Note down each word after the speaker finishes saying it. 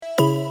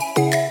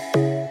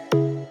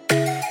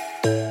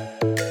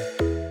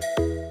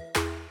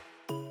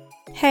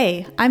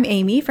Hey, I'm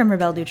Amy from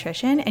Rebel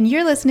Nutrition, and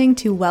you're listening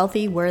to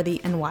Wealthy, Worthy,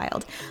 and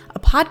Wild, a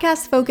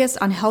podcast focused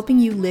on helping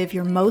you live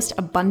your most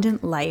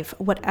abundant life,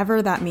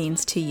 whatever that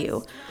means to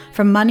you.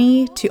 From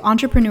money to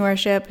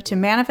entrepreneurship to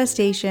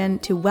manifestation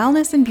to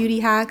wellness and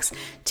beauty hacks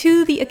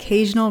to the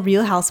occasional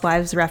Real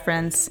Housewives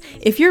reference,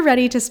 if you're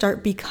ready to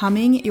start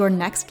becoming your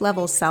next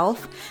level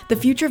self, the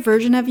future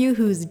version of you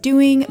who's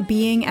doing,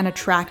 being, and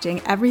attracting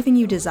everything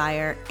you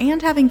desire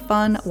and having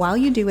fun while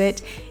you do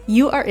it,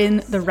 you are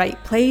in the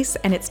right place,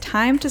 and it's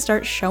time to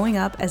start showing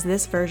up as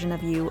this version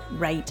of you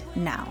right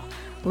now.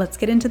 Let's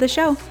get into the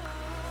show.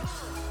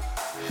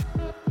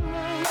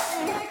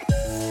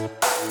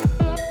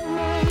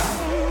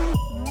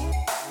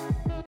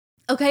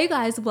 Okay,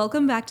 guys,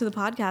 welcome back to the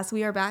podcast.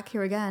 We are back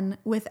here again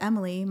with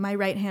Emily, my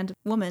right-hand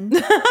woman.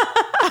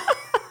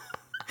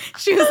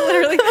 She was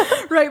literally,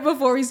 right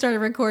before we started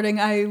recording,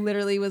 I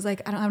literally was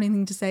like, I don't have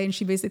anything to say. And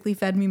she basically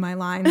fed me my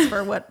lines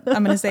for what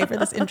I'm going to say for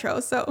this intro.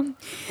 So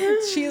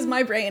she is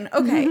my brain.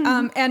 Okay.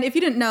 And if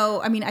you didn't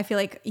know, I mean, I feel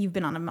like you've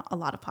been on a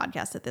lot of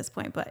podcasts at this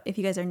point. But if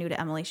you guys are new to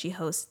Emily, she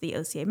hosts the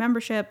OCA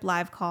membership,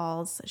 live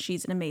calls.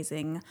 She's an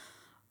amazing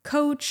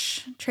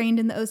coach, trained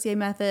in the OCA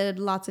method,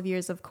 lots of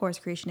years of course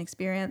creation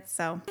experience.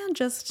 So, and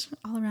just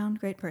all around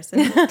great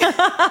person.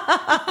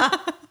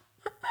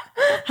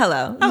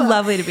 Hello.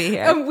 Lovely to be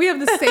here. We have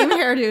the same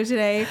hairdo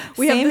today.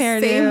 We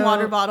have the same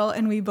water bottle,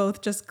 and we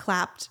both just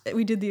clapped.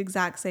 We did the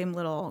exact same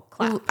little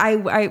clap.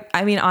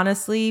 I mean,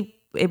 honestly,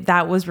 if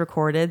that was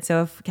recorded,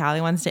 so if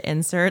Callie wants to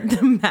insert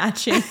the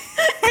matching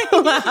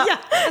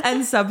clap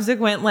and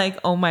subsequent, like,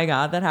 oh my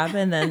God, that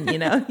happened, then, you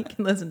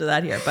can listen to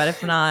that here. But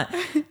if not,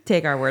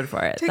 take our word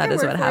for it. That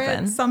is what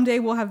happened. Someday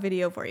we'll have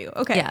video for you.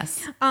 Okay.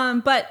 Yes.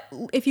 But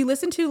if you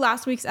listened to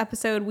last week's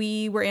episode,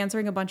 we were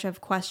answering a bunch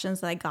of questions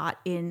that I got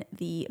in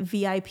the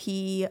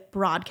VIP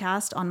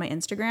broadcast on my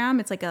Instagram.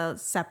 It's like a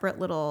separate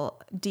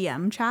little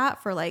DM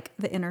chat for like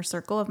the inner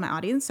circle of my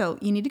audience. So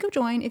you need to go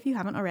join if you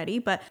haven't already.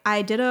 But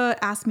I did a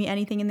Ask Me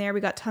Anything in there. We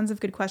got tons of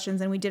good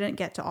questions and we didn't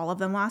get to all of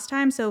them last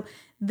time. So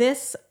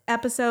this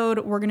episode,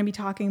 we're going to be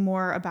talking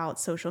more about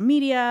social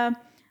media,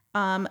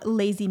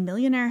 lazy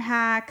millionaire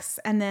hacks,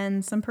 and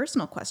then some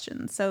personal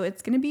questions. So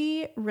it's going to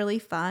be really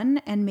fun.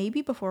 And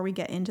maybe before we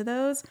get into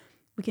those,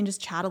 we can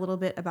just chat a little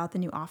bit about the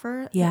new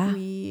offer that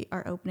we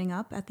are opening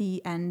up at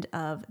the end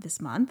of this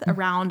month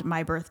around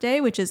my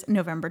birthday, which is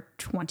November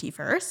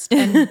 21st.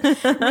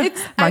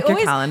 And mark your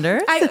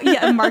calendar.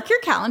 Mark your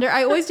calendar.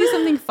 I always do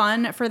something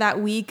fun for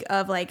that week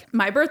of like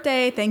my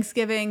birthday,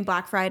 Thanksgiving,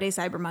 Black Friday,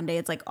 Cyber Monday.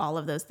 It's like all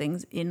of those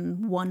things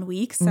in 1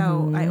 week.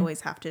 So I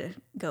always have to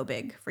go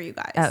big for you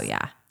guys. Oh,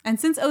 yeah. And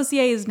since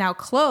OCA is now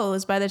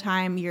closed by the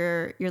time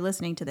you're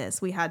listening to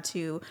this, we had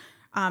to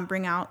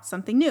bring out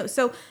something new.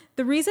 So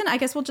the reason, I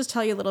guess we'll just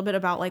tell you a little bit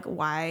about like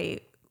why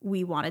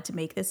we wanted to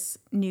make this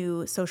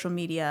new social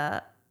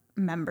media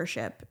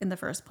membership in the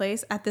first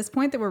place. At this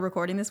point that we're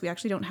recording this, we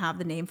actually don't have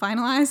the name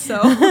finalized. So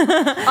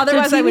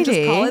otherwise I would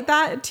just call it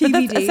that. TBD.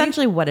 But that's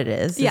essentially what it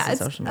is. Yeah,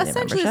 it's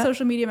essentially a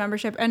social media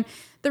membership. And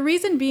the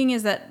reason being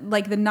is that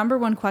like the number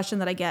one question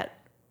that I get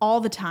all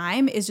the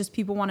time is just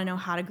people want to know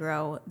how to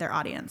grow their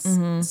audience,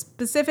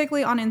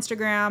 specifically on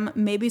Instagram,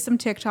 maybe some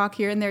TikTok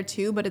here and there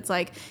too. But it's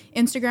like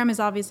Instagram is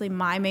obviously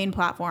my main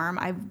platform.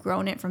 I've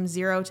grown it from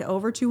 0 to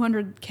over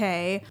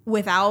 200K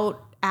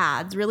without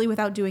ads, really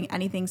without doing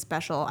anything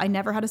special. I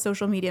never had a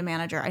social media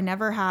manager. I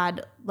never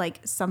had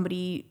like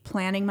somebody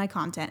planning my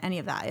content, any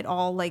of that. It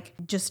all like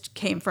just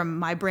came from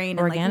my brain and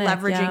organic, like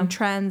leveraging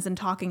trends and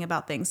talking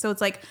about things. So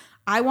it's like,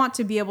 I want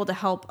to be able to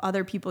help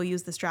other people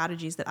use the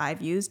strategies that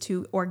I've used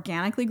to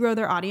organically grow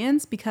their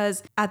audience,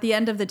 because at the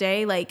end of the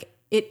day, like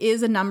it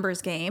is a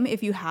numbers game.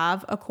 If you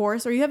have a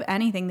course or you have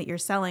anything that you're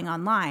selling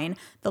online,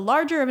 the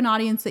larger of an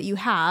audience that you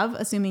have,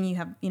 assuming you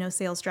have,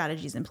 sales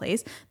strategies in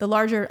place, the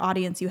larger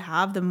audience you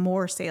have, the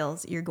more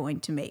sales you're going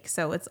to make.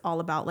 So it's all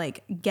about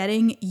like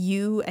getting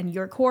you and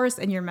your course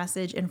and your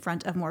message in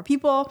front of more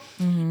people.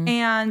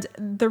 And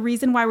the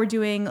reason why we're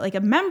doing like a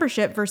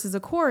membership versus a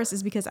course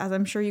is because, as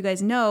I'm sure you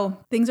guys know,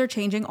 things are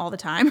changing all the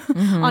time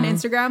on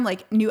Instagram,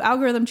 like new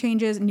algorithm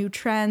changes, new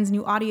trends,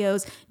 new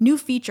audios, new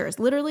features.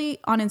 Literally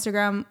on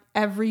Instagram,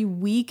 every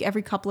week,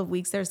 every couple of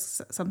weeks,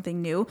 there's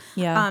something new.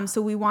 Yeah.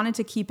 So we wanted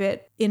to keep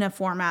it in a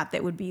format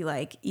that would be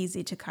like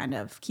easy to kind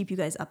of keep you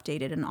guys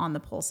updated and on the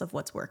pulse of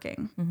what's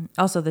working.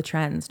 Also, the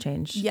trends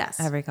change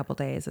every couple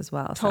days as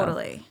well.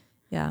 Totally. So.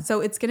 Yeah.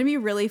 So it's going to be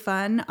really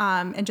fun.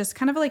 And just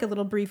kind of like a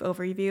little brief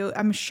overview.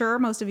 I'm sure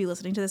most of you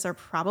listening to this are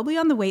probably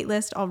on the wait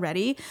list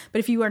already. But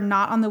if you are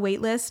not on the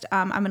wait list,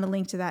 I'm going to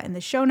link to that in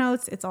the show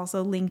notes. It's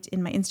also linked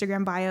in my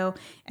Instagram bio.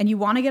 And you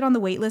want to get on the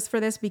wait list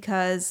for this,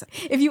 because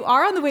if you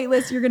are on the wait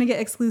list, you're going to get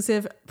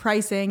exclusive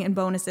pricing and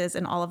bonuses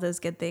and all of those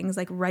good things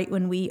like right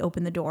when we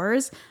open the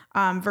doors.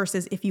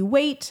 Versus if you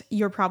wait,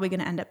 you're probably going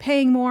to end up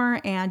paying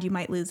more and you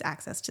might lose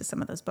access to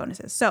some of those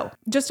bonuses. So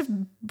just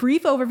a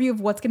brief overview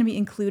of what's going to be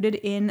included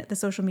in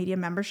the social media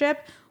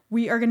membership.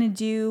 We are going to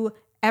do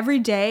every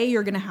day,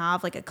 you're going to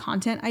have like a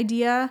content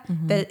idea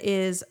that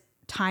is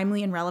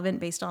timely and relevant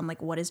based on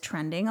like what is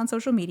trending on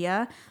social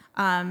media.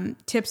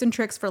 Tips and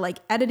tricks for like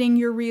editing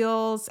your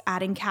reels,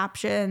 adding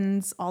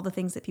captions, all the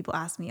things that people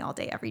ask me all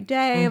day, every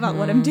day about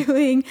what I'm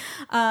doing.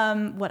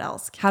 What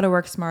else? How to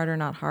work smarter,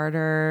 not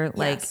harder.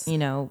 Like, Yes. you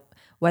know,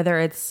 whether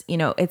it's, you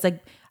know, it's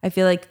like, I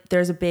feel like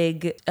there's a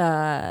big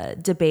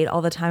debate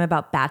all the time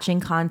about batching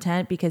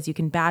content, because you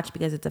can batch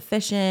because it's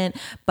efficient,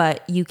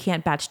 but you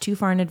can't batch too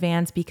far in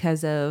advance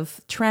because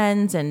of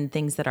trends and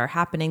things that are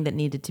happening that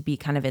needed to be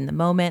kind of in the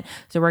moment.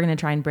 So we're going to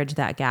try and bridge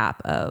that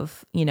gap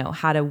of, you know,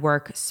 how to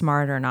work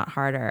smarter, not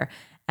harder,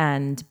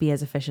 and be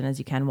as efficient as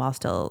you can while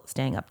still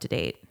staying up to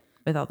date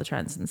with all the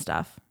trends and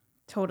stuff.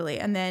 Totally.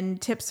 And then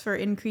tips for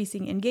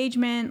increasing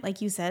engagement,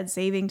 like you said,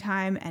 saving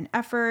time and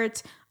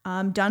effort,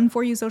 done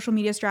for you social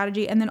media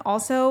strategy, and then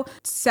also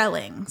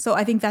selling. So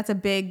I think that's a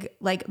big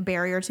like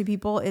barrier to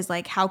people, is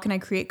like, how can I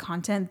create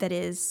content that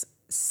is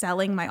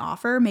selling my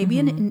offer, maybe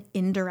in an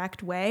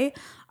indirect way.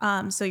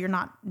 So you're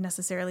not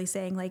necessarily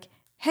saying like,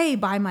 hey,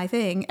 buy my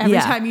thing every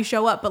time you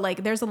show up. But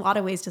like, there's a lot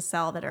of ways to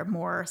sell that are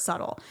more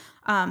subtle.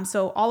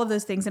 So all of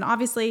those things. And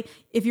obviously,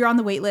 if you're on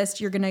the wait list,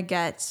 you're going to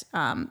get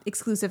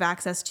exclusive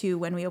access to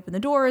when we open the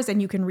doors,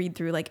 and you can read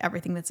through like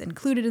everything that's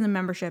included in the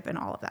membership and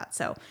all of that.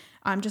 So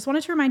just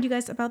wanted to remind you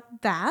guys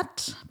about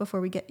that before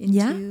we get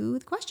into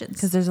the questions.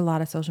 Because there's a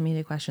lot of social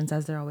media questions,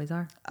 as there always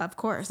are. Of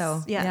course.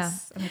 So,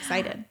 yes, I'm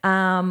excited.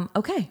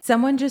 Okay.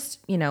 Someone just,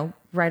 you know,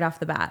 right off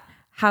the bat,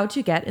 how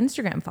to get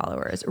Instagram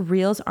followers.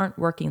 Reels aren't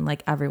working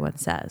like everyone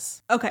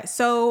says. Okay,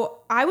 so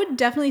I would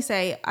definitely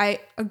say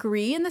I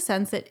agree in the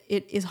sense that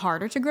it is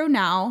harder to grow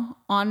now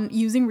on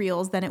using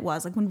Reels than it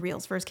was like when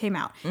Reels first came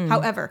out.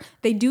 However,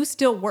 they do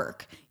still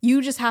work.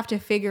 You just have to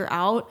figure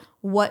out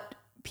what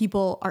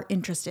people are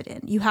interested in.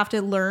 You have to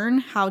learn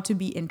how to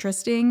be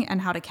interesting and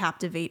how to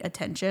captivate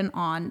attention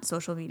on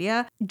social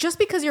media. Just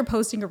because you're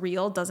posting a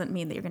reel doesn't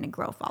mean that you're going to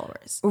grow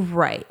followers.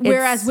 Right.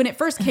 Whereas when it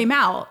first came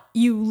out,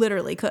 you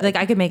literally could. Like,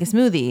 I could make a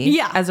smoothie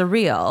Yeah. as a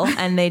reel,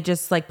 and they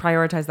just like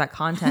prioritize that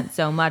content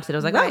so much that it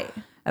was like, Right.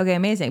 oh, okay,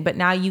 amazing. But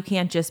now you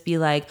can't just be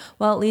like,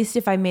 well, at least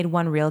if I made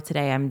one reel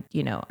today, I'm,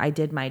 you know, I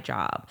did my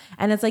job.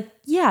 And it's like,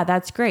 yeah,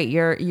 that's great.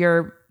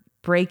 You're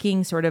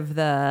breaking sort of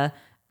the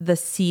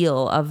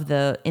seal of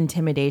the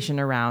intimidation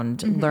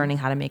around learning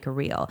how to make a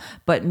reel.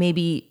 But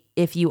maybe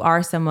if you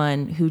are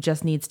someone who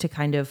just needs to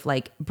kind of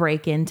like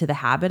break into the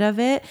habit of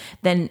it,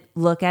 then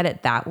look at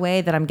it that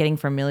way, that I'm getting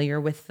familiar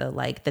with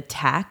the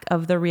tech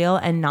of the reel,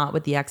 and not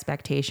with the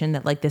expectation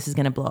that like this is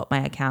going to blow up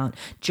my account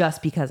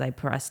just because I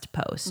pressed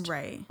post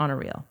on a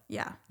reel.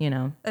 Yeah. You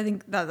know, I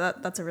think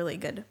that's a really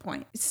good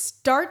point.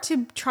 Start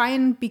to try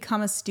and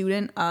become a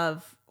student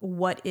of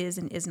what is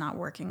and is not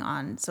working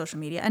on social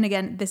media. And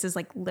again, this is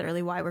like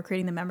literally why we're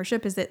creating the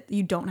membership, is that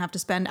you don't have to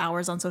spend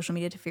hours on social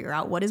media to figure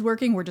out what is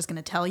working. We're just going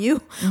to tell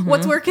you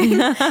what's working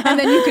and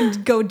then you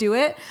can go do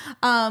it.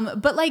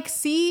 But like,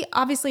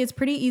 obviously it's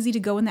pretty easy to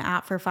go in the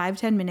app for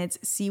 5-10 minutes,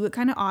 see what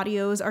kind of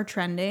audios are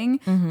trending.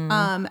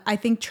 I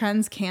think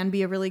trends can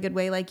be a really good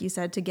way, like you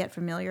said, to get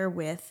familiar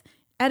with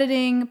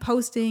editing,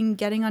 posting,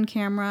 getting on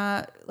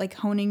camera, like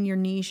honing your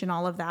niche and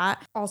all of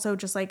that. Also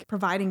just like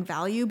providing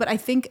value. But I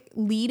think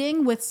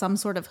leading with some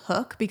sort of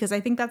hook, because I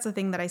think that's the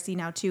thing that I see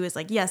now too, is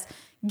like, yes,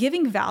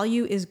 giving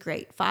value is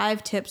great.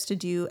 5 tips to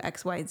do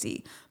X, Y,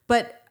 Z.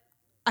 But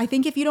I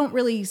think if you don't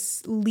really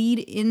lead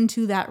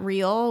into that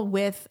reel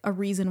with a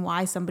reason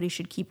why somebody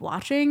should keep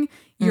watching,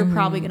 you're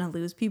probably going to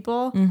lose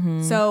people.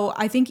 So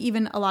I think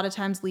even a lot of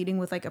times leading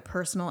with like a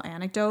personal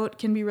anecdote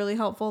can be really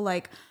helpful.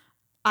 Like,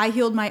 I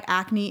healed my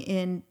acne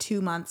in 2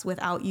 months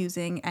without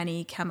using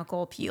any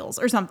chemical peels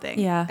or something.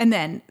 Yeah. And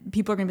then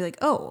people are going to be like,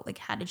 oh, like,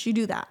 how did she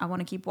do that? I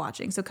want to keep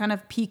watching. So kind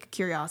of pique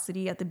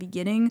curiosity at the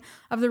beginning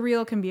of the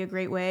reel can be a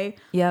great way.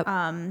 Yep.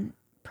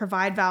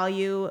 Provide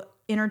value,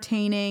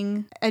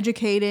 entertaining,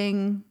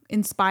 educating,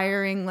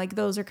 inspiring. Like,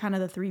 those are kind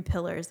of the 3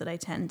 pillars that I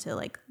tend to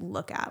like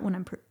look at when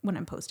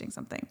I'm posting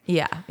something.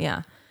 Yeah.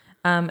 Yeah.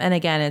 And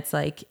again, it's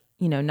like,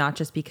 you know, not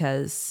just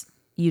because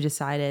you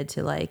decided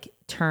to like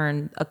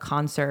turn a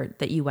concert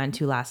that you went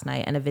to last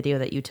night and a video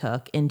that you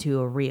took into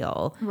a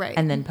reel, right,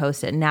 and then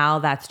post it. Now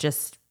that's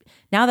just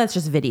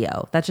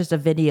video. That's just a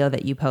video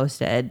that you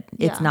posted.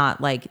 It's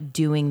not like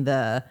doing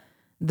the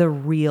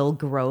real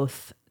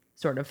growth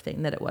sort of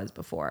thing that it was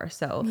before.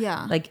 So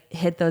like,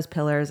 hit those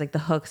pillars. Like the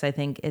hooks, I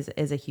think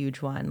is a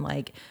huge one.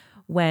 Like,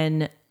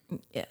 when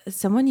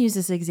someone used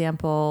this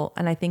example,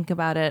 and I think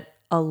about it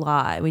a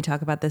lot, we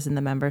talk about this in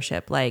the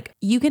membership, like,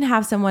 you can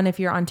have someone, if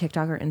you're on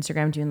TikTok or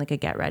Instagram, doing like a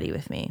get ready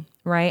with me,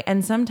 right?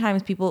 And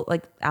sometimes people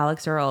like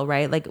Alex Earl,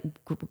 right, like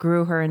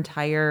grew her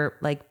entire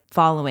like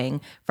following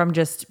from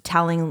just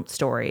telling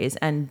stories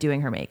and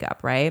doing her makeup,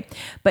 right?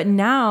 But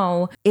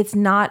now it's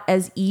not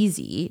as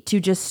easy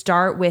to just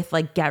start with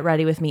like get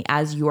ready with me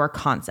as your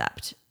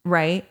concept,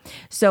 right?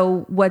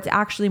 So what's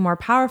actually more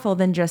powerful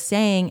than just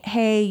saying,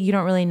 hey, you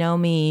don't really know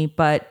me,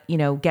 but, you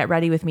know, get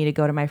ready with me to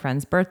go to my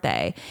friend's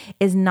birthday,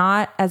 is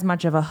not as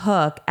much of a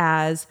hook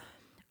as,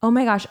 Oh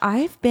my gosh,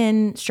 I've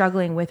been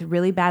struggling with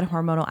really bad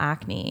hormonal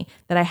acne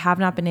that I have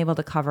not been able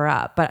to cover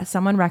up, but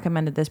someone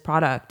recommended this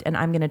product and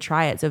I'm going to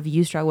try it. So if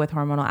you struggle with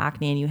hormonal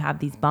acne and you have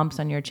these bumps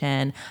on your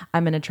chin,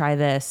 I'm going to try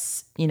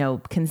this,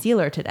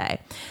 concealer today.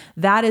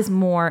 That is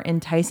more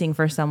enticing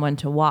for someone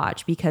to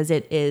watch because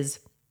it is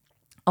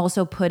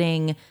also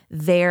putting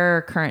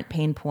their current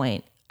pain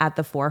point at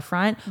the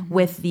forefront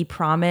with the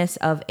promise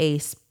of a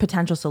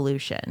potential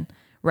solution,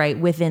 right,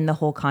 within the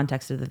whole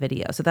context of the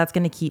video. So that's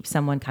going to keep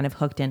someone kind of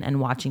hooked in and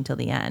watching till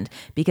the end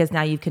because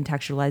now you've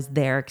contextualized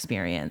their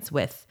experience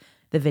with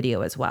the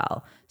video as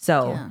well.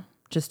 So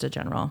just a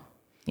general,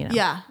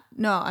 Yeah,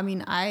 no, I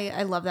mean,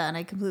 I love that. And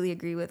I completely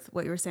agree with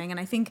what you were saying. And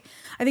I think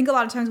a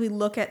lot of times we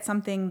look at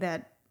something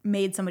that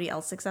made somebody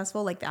else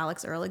successful, like the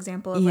Alex Earl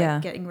example of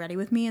like getting ready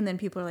with me. And then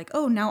people are like,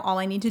 oh, now all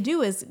I need to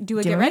do is do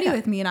a get ready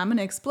with me and I'm going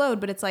to explode.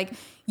 But it's like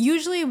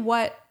usually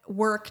what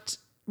worked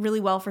really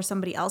well for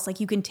somebody else, like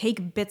you can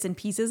take bits and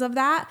pieces of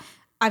that.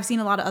 I've seen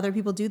a lot of other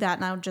people do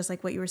that now, just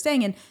like what you were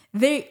saying. And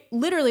they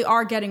literally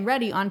are getting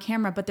ready on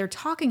camera, but they're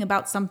talking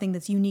about something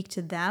that's unique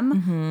to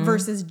them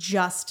versus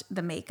just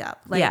the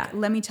makeup. Like,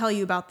 let me tell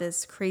you about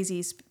this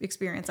crazy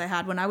experience I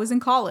had when I was in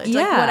college,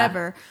 like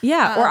whatever.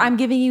 Yeah. Or I'm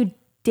giving you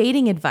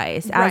dating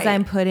advice as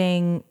I'm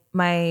putting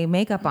my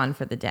makeup on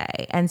for the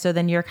day. And so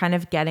then you're kind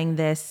of getting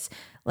this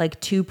like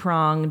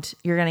two-pronged,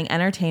 you're getting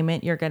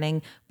entertainment, you're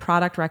getting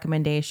product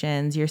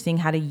recommendations, you're seeing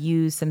how to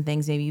use some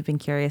things maybe you've been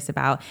curious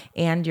about,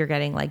 and you're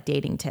getting like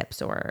dating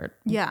tips or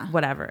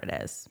whatever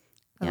it is.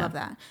 I love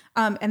that.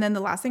 And then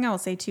the last thing I will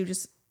say too,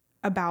 just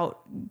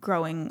about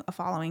growing a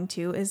following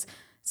too, is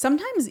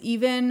sometimes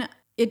even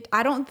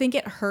I don't think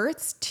it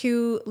hurts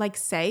to like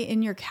say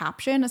in your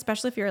caption,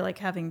 especially if you're like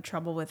having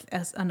trouble with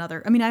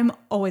I mean, I'm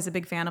always a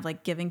big fan of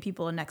like giving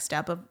people a next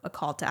step of a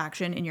call to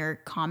action in your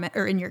comment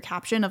or in your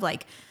caption of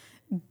like,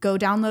 go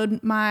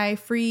download my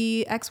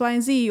free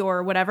XYZ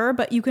or whatever.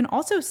 But you can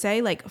also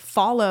say like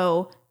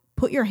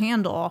put your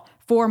handle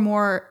for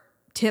more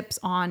tips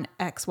on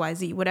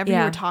XYZ, whatever you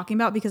were talking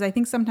about, because I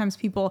think sometimes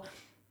people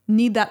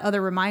need that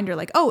other reminder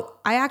like, oh,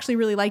 I actually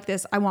really like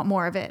this. I want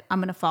more of it. I'm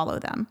going to follow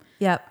them.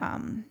 Yep.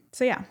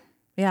 So yeah.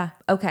 Yeah.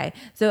 Okay.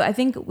 So I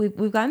think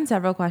we've gotten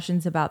several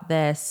questions about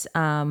this.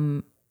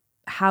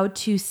 How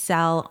to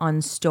sell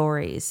on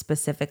stories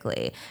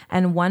specifically.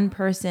 And one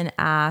person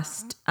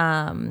asked,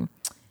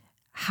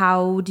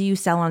 how do you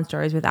sell on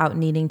stories without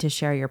needing to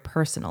share your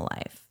personal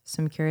life?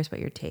 So I'm curious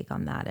what your take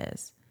on that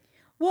is.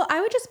 Well,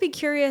 I would just be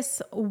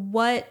curious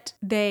what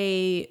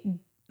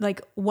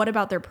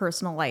about their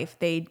personal life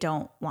they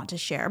don't want to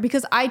share.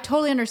 Because I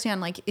totally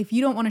understand, like, if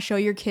you don't want to show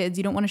your kids,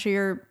 you don't want to show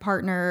your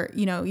partner,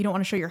 you don't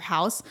want to show your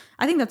house,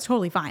 I think that's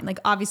totally fine. Like,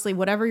 obviously,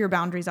 whatever your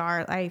boundaries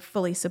are, I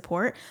fully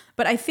support.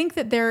 But I think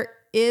that there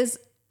is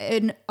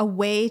a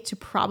way to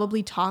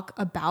probably talk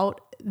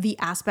about the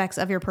aspects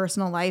of your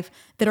personal life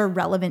that are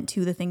relevant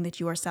to the thing that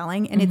you are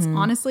selling. And it's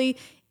honestly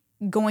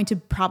going to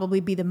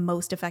probably be the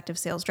most effective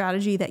sales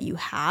strategy that you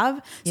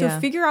have. So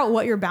figure out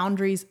what your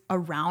boundaries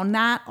around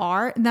that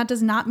are. And that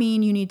does not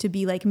mean you need to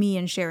be like me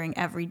and sharing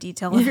every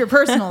detail of your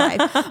personal life.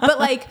 But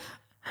like,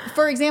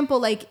 for example,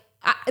 like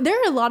there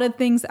are a lot of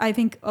things I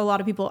think a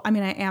lot of people, I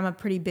mean, I am a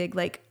pretty big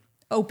like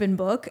open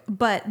book,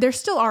 but there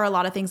still are a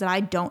lot of things that I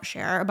don't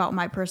share about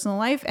my personal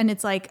life. And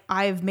it's like,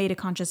 I've made a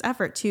conscious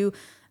effort to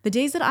the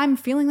days that I'm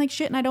feeling like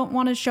shit and I don't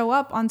want to show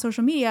up on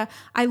social media,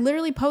 I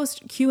literally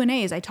post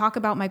Q&As. I talk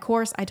about my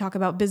course. I talk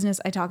about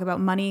business. I talk about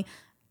money.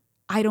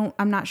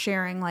 I'm not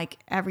sharing like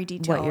every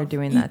detail. What you're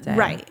doing that day.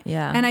 Right.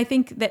 Yeah. And I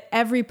think that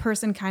every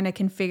person kind of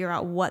can figure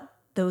out what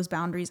those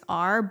boundaries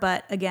are.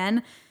 But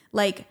again,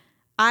 like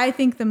I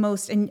think the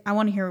most, and I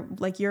want to hear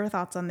like your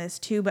thoughts on this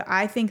too, but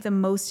I think the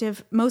most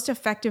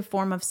effective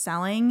form of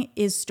selling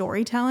is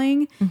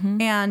storytelling.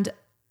 And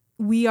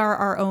we are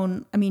our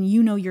own, I mean,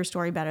 you know your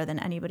story better than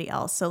anybody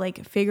else. So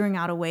like figuring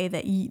out a way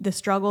that the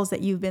struggles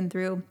that you've been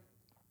through,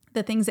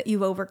 the things that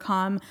you've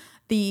overcome,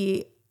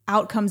 the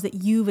outcomes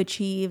that you've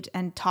achieved,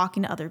 and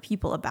talking to other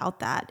people about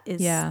that is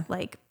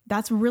like,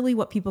 that's really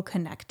what people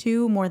connect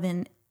to more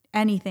than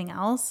anything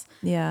else.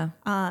 Yeah.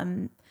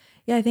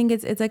 Yeah, I think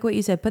it's like what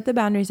you said, put the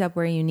boundaries up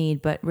where you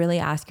need, but really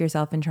ask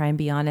yourself and try and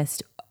be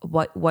honest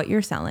what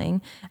you're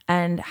selling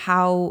and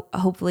how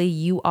hopefully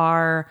you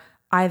are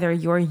either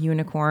your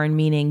unicorn,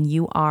 meaning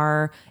you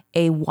are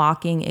a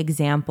walking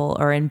example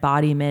or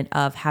embodiment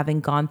of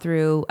having gone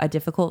through a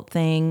difficult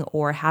thing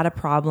or had a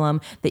problem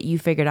that you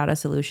figured out a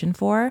solution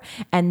for,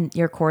 and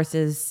your course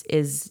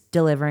is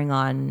delivering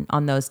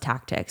on those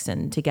tactics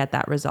and to get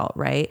that result,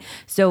 right?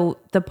 So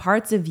the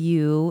parts of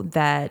you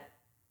that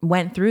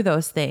went through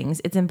those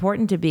things, it's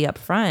important to be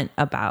upfront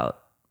about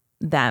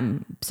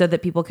them so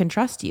that people can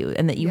trust you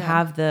and that you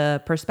have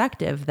the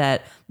perspective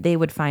that they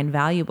would find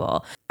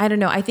valuable. I don't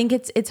know. I think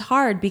it's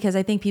hard because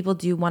I think people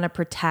do want to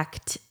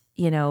protect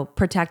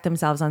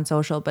themselves on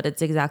social, but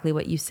it's exactly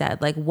what you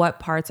said. Like what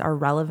parts are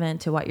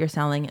relevant to what you're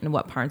selling and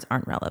what parts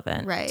aren't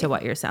relevant to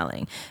what you're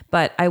selling.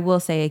 But I will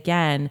say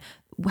again,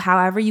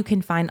 however you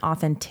can find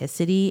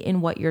authenticity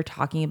in what you're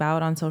talking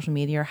about on social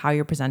media or how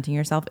you're presenting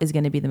yourself is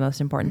going to be the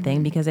most important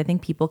thing, because I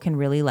think people can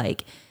really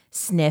like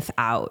sniff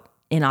out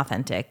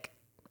inauthentic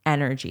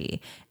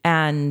energy.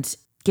 And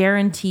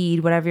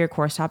guaranteed, whatever your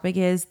course topic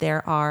is,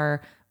 there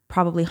are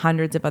probably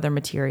hundreds of other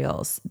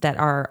materials that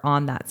are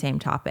on that same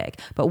topic.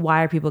 But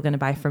why are people going to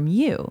buy from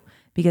you?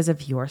 Because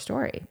of your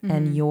story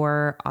and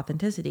your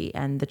authenticity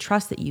and the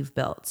trust that you've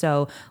built.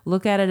 So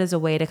look at it as a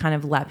way to kind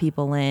of let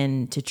people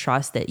in to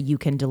trust that you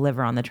can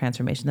deliver on the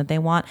transformation that they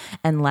want,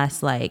 and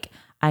less like,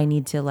 I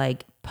need to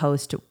like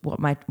post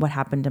what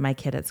happened to my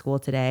kid at school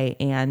today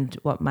and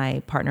what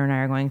my partner and I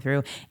are going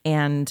through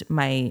and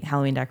my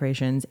Halloween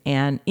decorations,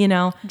 and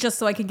just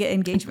so I could get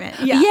engagement.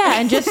 Yeah.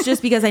 And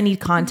just because I need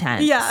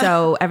content. Yeah.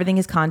 So everything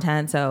is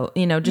content. So,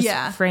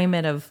 just frame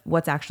it of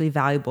what's actually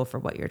valuable for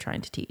what you're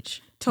trying to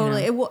teach.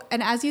 Totally.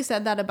 And as you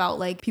said that about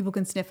like people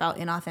can sniff out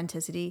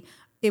inauthenticity,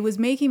 it was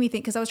making me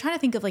think, because I was trying to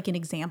think of like an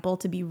example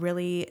to be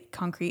really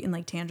concrete and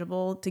like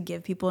tangible to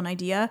give people an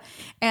idea,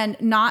 and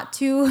not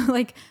to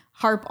like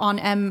harp on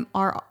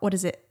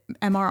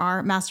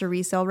MRR, master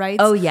resale rights.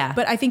 Oh yeah.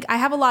 But I think I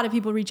have a lot of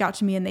people reach out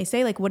to me and they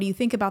say like, what do you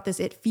think about this?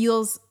 It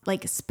feels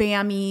like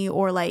spammy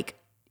or like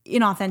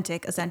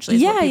inauthentic, essentially.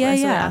 Is what people are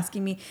sort of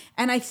asking me.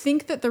 And I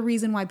think that the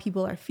reason why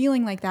people are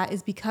feeling like that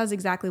is because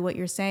exactly what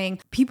you're saying.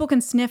 People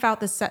can sniff out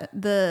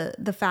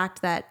the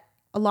fact that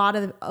a lot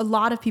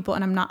of people,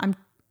 and I'm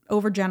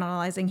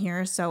overgeneralizing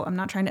here, so I'm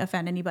not trying to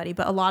offend anybody,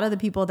 but a lot of the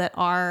people that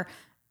are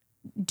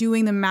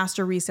doing the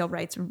master resale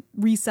rights,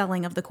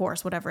 reselling of the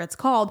course, whatever it's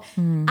called,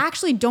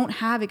 actually don't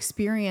have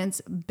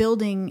experience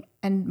building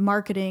and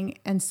marketing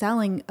and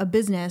selling a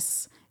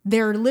business.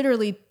 They're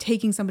literally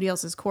taking somebody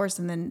else's course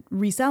and then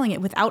reselling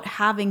it without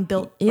having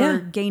built or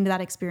gained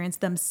that experience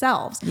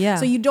themselves. Yeah.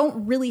 So you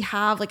don't really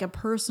have like a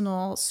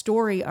personal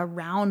story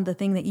around the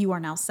thing that you are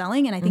now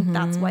selling. And I think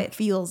that's why it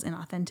feels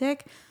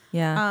inauthentic.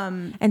 Yeah.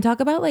 And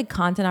talk about like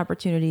content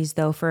opportunities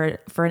though for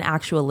an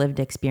actual lived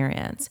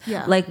experience.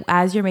 Yeah. Like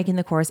as you're making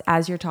the course,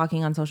 as you're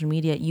talking on social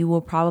media, you will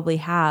probably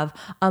have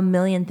a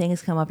million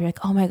things come up. You're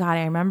like, oh my God,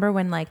 I remember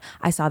when like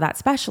I saw that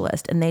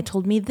specialist and they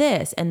told me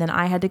this, and then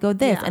I had to go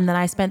this, and then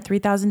I spent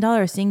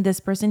 $3,000 seeing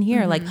this person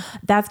here. Like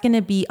that's going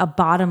to be a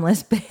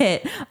bottomless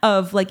pit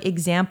of like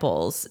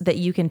examples that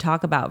you can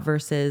talk about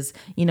versus,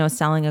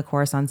 selling a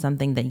course on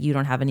something that you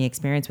don't have any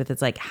experience with.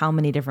 It's like, how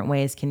many different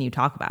ways can you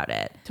talk about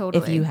it?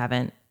 Totally. If you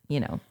haven't,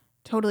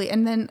 Totally.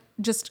 And then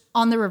just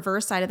on the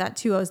reverse side of that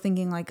too, I was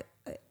thinking like,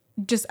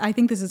 I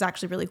think this is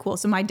actually really cool.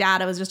 So my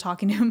dad, I was just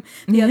talking to him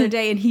the other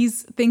day, and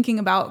he's thinking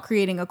about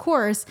creating a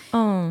course.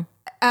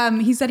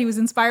 He said he was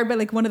inspired by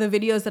like one of the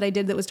videos that I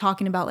did that was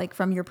talking about like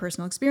from your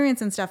personal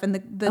experience and stuff. And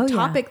the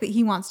topic that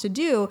he wants to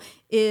do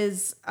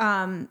is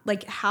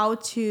like how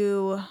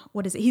to,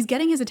 what is it? He's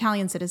getting his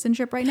Italian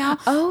citizenship right now.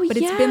 But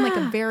it's been like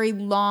a very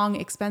long,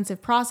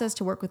 expensive process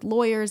to work with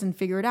lawyers and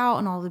figure it out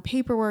and all the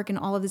paperwork and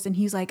all of this. And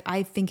he's like,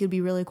 I think it'd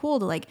be really cool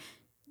to like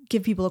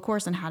give people a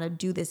course on how to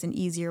do this in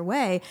easier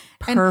way.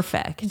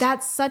 Perfect. And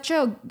that's such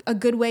a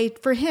good way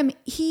for him.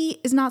 He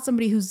is not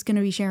somebody who's going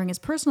to be sharing his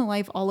personal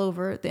life all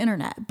over the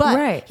internet,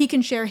 but he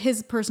can share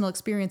his personal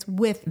experience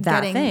with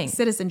that getting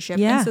citizenship.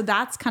 Yeah. And so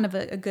that's kind of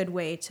a good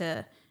way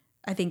to,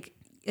 I think,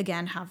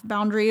 again, have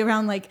boundary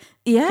around like,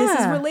 this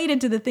is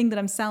related to the thing that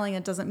I'm selling.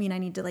 It doesn't mean I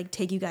need to like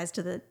take you guys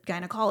to the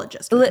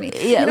gynecologist with me.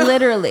 Yeah,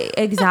 literally.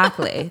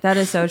 Exactly. That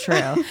is so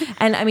true.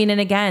 And I mean, and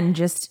again,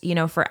 just,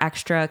 for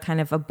extra kind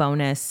of a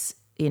bonus,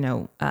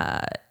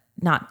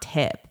 not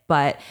tip,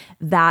 but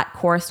that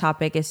course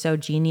topic is so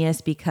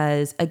genius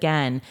because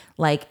again,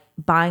 like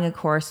buying a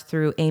course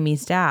through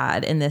Amy's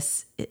dad in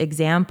this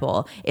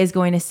example is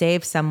going to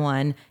save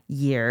someone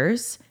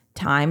years,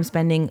 time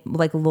spending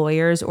like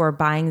lawyers or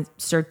buying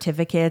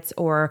certificates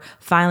or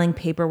filing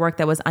paperwork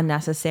that was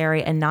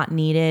unnecessary and not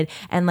needed.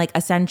 And like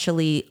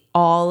essentially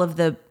all of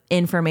the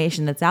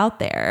information that's out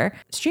there,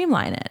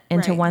 streamline it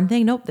into one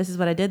thing. Nope, this is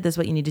what I did. This is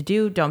what you need to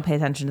do. Don't pay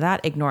attention to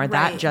that. Ignore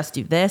that. Just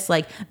do this.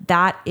 Like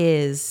that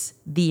is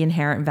the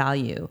inherent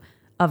value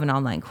of an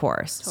online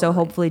course. Totally. So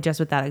hopefully just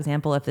with that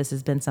example, if this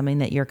has been something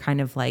that you're kind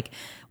of like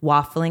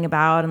waffling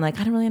about and like,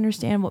 I don't really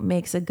understand what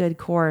makes a good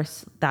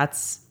course,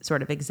 that's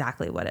sort of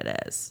exactly what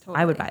it is. Totally.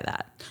 I would buy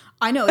that.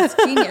 I know, it's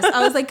genius.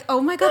 I was like,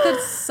 oh my God,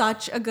 that's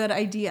such a good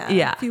idea.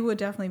 Yeah. People would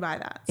definitely buy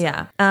that. So.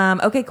 Yeah.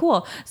 Okay,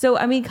 cool. So,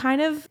 I mean,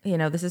 kind of,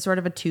 this is sort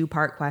of a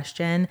 2-part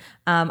question.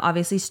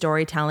 Obviously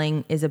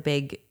storytelling is a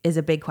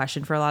big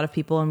question for a lot of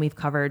people. And we've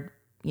covered,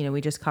 we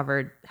just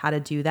covered how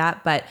to do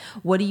that. But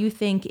what do you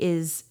think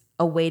is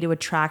a way to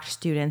attract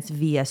students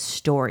via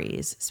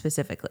stories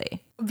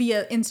specifically?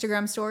 Via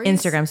Instagram stories?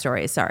 Instagram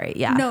stories, sorry.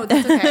 Yeah. No,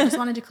 that's okay. I just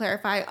wanted to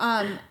clarify.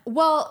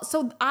 Well,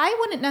 so I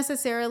wouldn't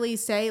necessarily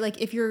say like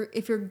if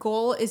your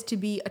goal is to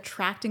be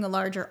attracting a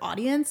larger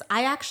audience,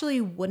 I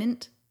actually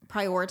wouldn't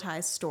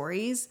prioritize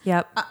stories.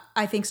 Yep.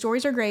 I think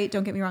stories are great.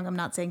 Don't get me wrong. I'm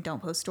not saying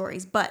don't post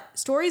stories, but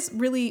stories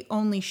really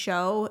only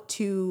show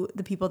to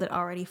the people that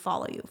already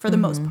follow you for the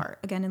most part.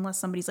 Again, unless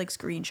somebody's like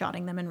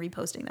screenshotting them and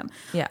reposting them.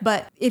 Yeah.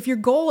 But if your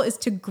goal is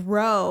to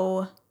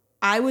grow,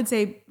 I would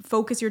say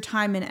focus your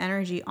time and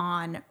energy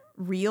on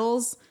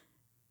reels,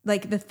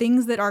 like the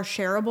things that are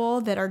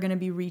shareable that are going to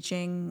be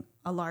reaching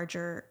a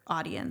larger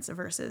audience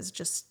versus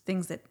just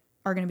things that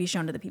are going to be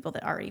shown to the people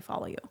that already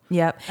follow you.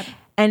 Yep.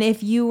 And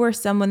if you were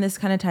someone, this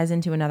kind of ties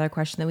into another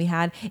question that we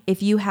had.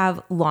 If you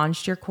have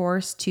launched your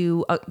course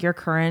to your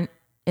current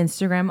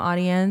Instagram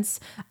audience,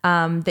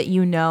 that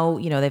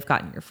they've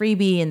gotten your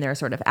freebie and they're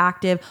sort of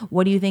active,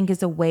 what do you think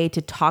is a way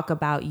to talk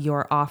about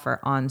your offer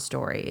on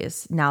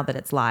stories now that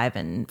it's live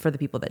and for the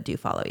people that do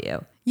follow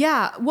you?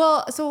 Yeah.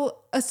 Well, so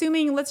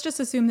let's just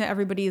assume that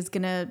everybody is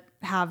going to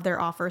have their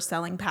offer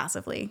selling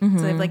passively. So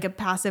they have like a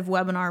passive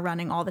webinar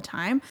running all the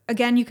time.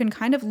 Again, you can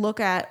kind of look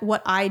at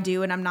what I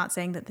do, and I'm not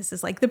saying that this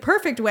is like the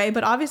perfect way,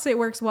 but obviously it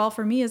works well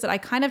for me, is that I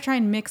kind of try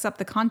and mix up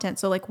the content.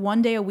 So like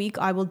one day a week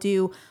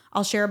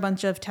I'll share a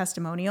bunch of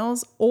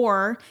testimonials,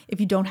 or if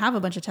you don't have a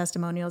bunch of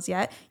testimonials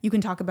yet, you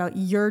can talk about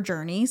your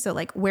journey. So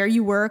like where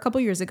you were a couple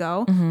years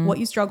ago, what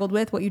you struggled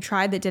with, what you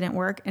tried that didn't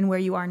work, and where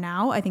you are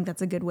now. I think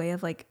that's a good way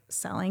of like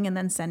selling and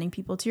then sending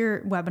people to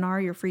your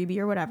webinar, your freebie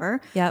or whatever.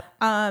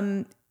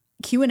 Yep.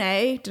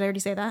 Q&A. Did I already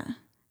say that?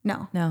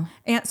 No.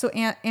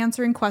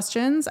 Answering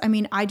questions. I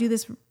mean, I do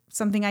this.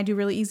 Something I do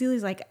really easily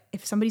is like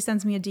if somebody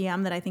sends me a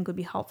DM that I think would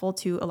be helpful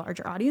to a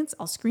larger audience,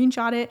 I'll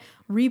screenshot it,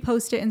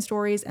 repost it in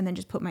stories, and then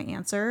just put my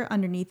answer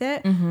underneath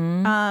it.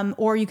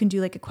 Or you can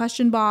do like a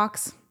question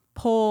box,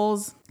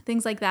 polls,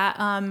 things like that.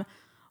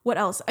 What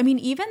else? I mean,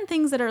 even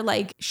things that are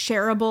like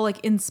shareable, like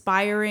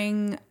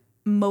inspiring,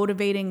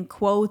 motivating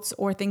quotes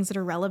or things that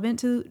are relevant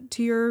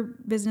to your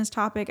business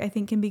topic, I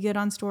think can be good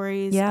on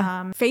stories.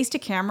 Yeah. Face to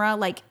camera,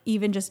 like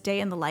even just day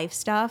in the life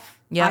stuff,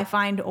 I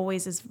find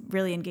always is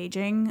really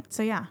engaging.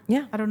 So yeah.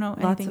 I don't know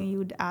anything you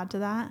would add to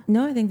that.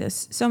 No, I think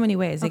there's so many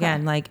ways. Okay.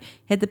 Again, like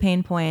hit the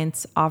pain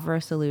points, offer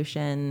a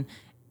solution,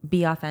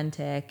 be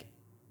authentic,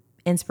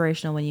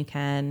 inspirational when you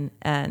can.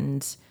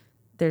 And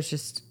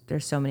there's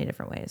so many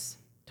different ways.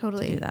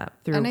 Totally. To do that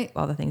through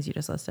all the things you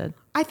just listed.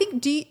 I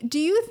think, do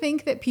you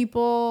think that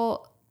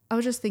people, I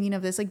was just thinking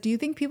of this, like, do you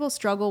think people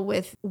struggle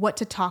with what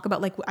to talk about?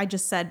 Like I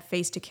just said,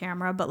 face to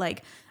camera, but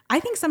like,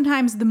 I think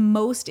sometimes the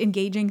most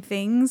engaging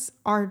things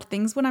are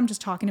things when I'm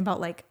just talking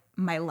about like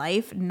my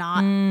life,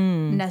 not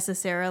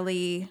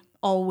necessarily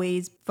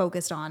always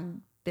focused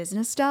on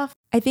business stuff.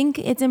 I think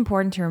it's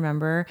important to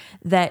remember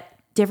that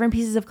different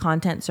pieces of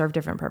content serve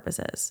different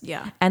purposes.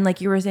 Yeah. And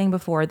like you were saying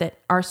before, that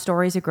our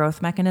story's a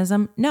growth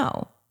mechanism.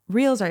 No.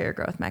 Reels are your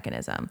growth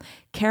mechanism.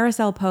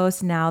 Carousel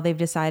posts, now they've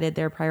decided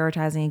they're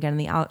prioritizing again in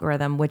the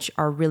algorithm, which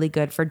are really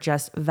good for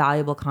just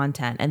valuable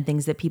content and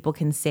things that people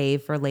can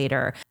save for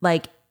later.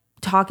 Like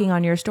talking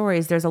on your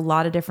stories, there's a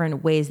lot of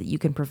different ways that you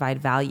can provide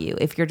value.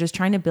 If you're just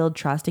trying to build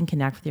trust and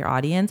connect with your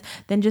audience,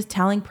 then just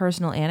telling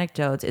personal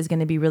anecdotes is going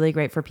to be really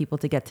great for people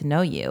to get to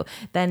know you.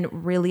 Then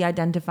really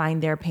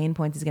identifying their pain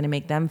points is going to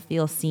make them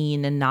feel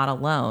seen and not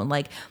alone.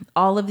 Like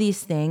all of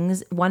these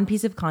things, one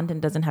piece of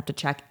content doesn't have to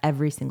check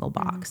every single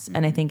box.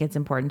 And I think it's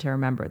important to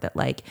remember that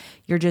like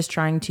you're just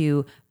trying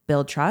to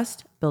build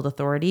trust, build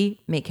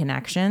authority, make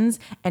connections,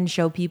 and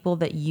show people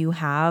that you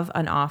have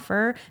an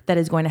offer that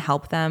is going to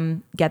help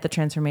them get the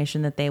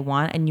transformation that they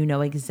want. And you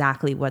know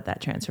exactly what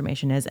that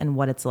transformation is and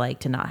what it's like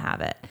to not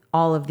have it.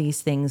 All of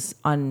these things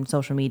on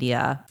social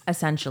media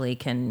essentially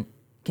can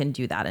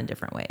do that in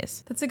different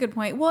ways. That's a good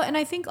point. Well, and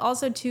I think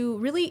also too,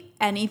 really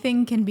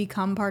anything can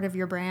become part of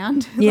your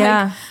brand.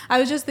 Yeah. Like, I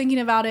was just thinking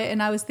about it,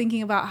 and I was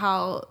thinking about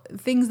how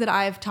things that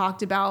I've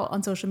talked about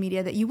on social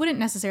media that you wouldn't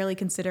necessarily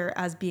consider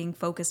as being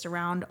focused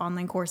around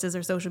online courses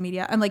or social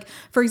media. And like,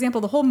 for example,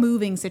 the whole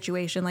moving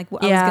situation, like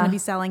I was going to be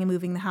selling and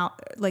moving the house,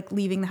 like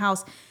leaving the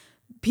house.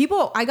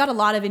 I got a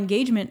lot of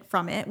engagement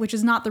from it, which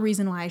is not the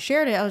reason why I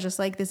shared it. I was just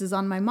like, this is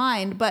on my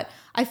mind. But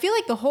I feel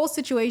like the whole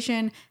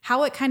situation,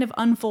 how it kind of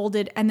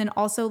unfolded, and then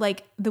also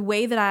like the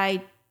way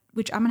that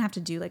which I'm gonna have to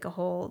do like a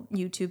whole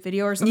YouTube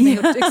video or something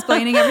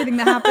explaining everything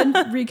that happened,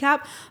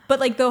 recap. But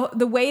like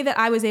the way that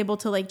I was able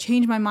to like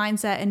change my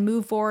mindset and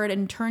move forward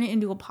and turn it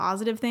into a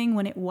positive thing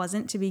when it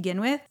wasn't to begin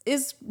with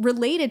is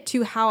related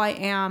to how I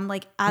am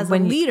like as a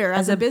leader,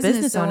 as a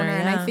business owner.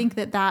 And I think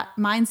that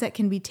mindset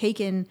can be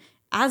taken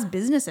as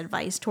business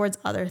advice towards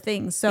other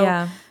things.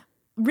 So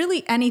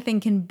really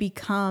anything can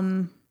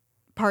become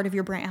part of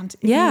your brand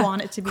if you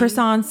want it to be.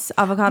 Croissants,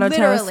 avocado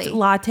toast,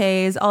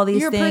 lattes, all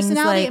these your things.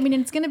 Personality. I mean,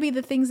 it's going to be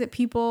the things that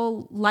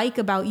people like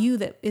about you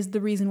that is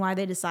the reason why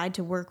they decide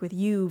to work with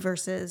you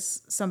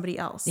versus somebody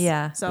else.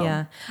 Yeah. So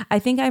yeah. I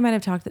think I might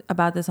have talked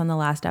about this on the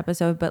last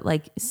episode, but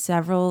like this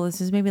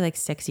is maybe like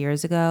 6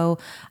 years ago,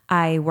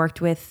 I worked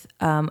with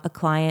a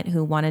client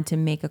who wanted to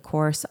make a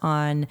course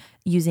on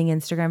using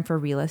Instagram for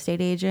real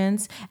estate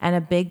agents. And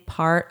a big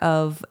part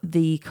of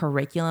the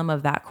curriculum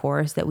of that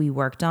course that we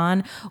worked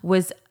on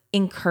was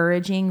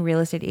encouraging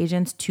real estate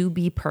agents to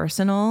be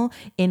personal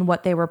in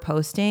what they were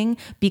posting,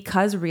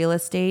 because real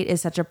estate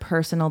is such a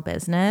personal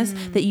business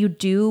that you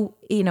do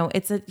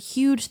it's a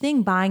huge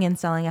thing buying and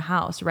selling a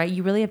house, right?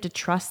 You really have to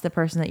trust the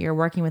person that you're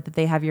working with, that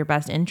they have your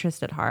best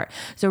interest at heart.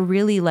 So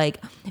really, like,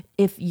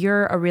 if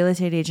you're a real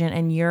estate agent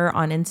and you're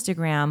on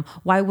Instagram,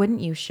 why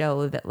wouldn't you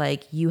show that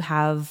like you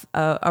have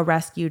a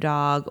rescue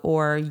dog,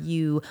 or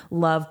you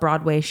love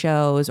Broadway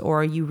shows,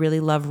 or you really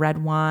love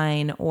red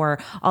wine, or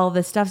all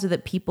this stuff, so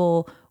that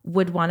people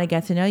would want to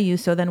get to know you,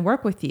 so then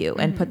work with you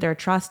and put their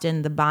trust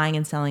in the buying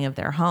and selling of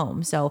their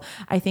home. So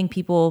I think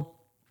people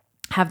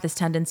have this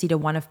tendency to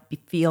want to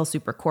feel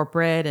super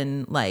corporate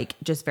and like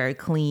just very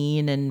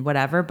clean and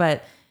whatever,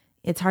 but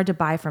it's hard to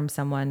buy from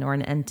someone or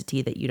an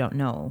entity that you don't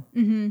know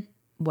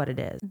what it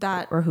is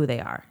or who they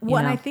are. Well,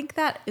 and I think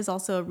that is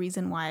also a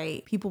reason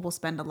why people will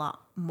spend a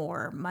lot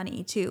more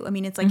money too. I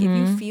mean, it's like, if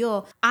you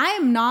feel, I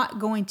am not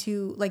going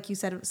to, like you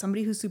said,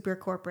 somebody who's super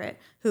corporate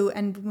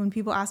and when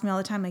people ask me all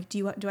the time, like,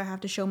 do I have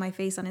to show my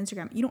face on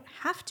Instagram? You don't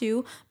have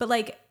to, but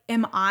like,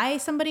 am I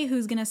somebody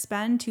who's going to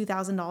spend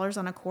 $2,000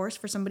 on a course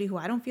for somebody who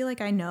I don't feel like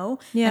I know?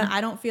 Yeah. And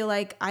I don't feel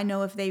like I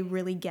know if they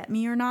really get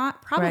me or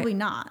not? Probably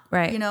not.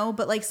 Right.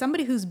 But like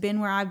somebody who's been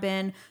where I've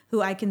been,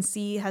 who I can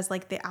see has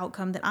like the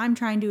outcome that I'm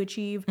trying to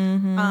achieve,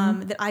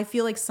 that I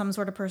feel like some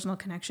sort of personal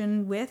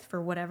connection with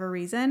for whatever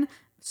reason,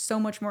 so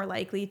much more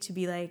likely to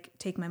be like,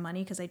 take my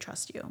money because I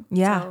trust you.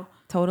 Yeah, So,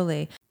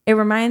 totally. It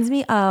reminds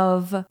me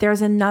of,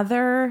 there's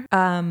another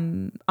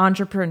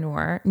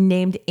entrepreneur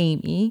named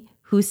Amy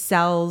who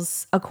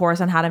sells a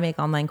course on how to make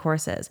online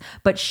courses.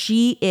 But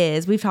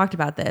we've talked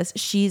about this.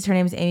 Her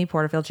name is Amy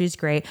Porterfield. She's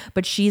great,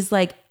 but she's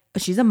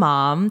a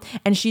mom,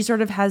 and she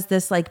sort of has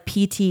this like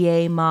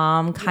PTA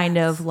mom kind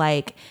of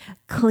like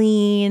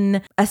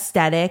clean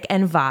aesthetic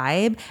and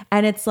vibe.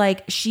 And it's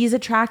like, she's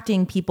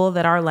attracting people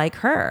that are like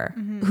her,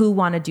 who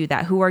want to do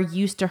that, who are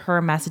used to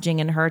her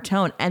messaging and her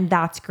tone. And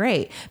that's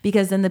great,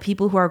 because then the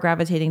people who are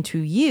gravitating to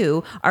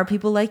you are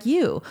people like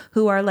you,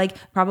 who are like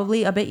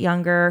probably a bit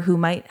younger, who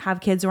might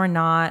have kids or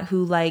not,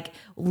 who like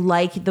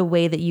the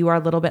way that you are a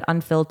little bit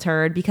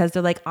unfiltered, because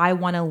they're like, I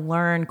want to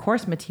learn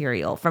course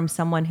material from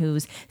someone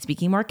who's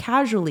speaking more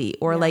casually,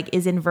 or like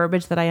is in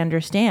verbiage that I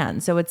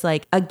understand. So it's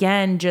like,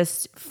 again,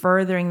 just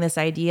furthering this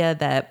idea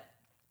that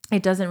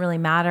it doesn't really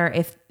matter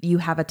if you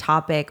have a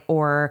topic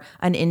or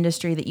an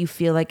industry that you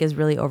feel like is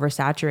really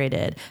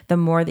oversaturated. The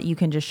more that you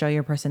can just show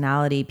your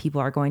personality,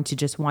 people are going to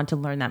just want to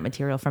learn that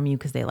material from you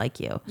because they like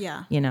you.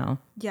 Yeah.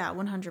 Yeah,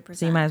 100%.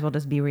 So you might as well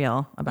just be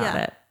real about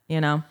it,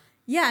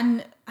 Yeah.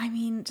 And I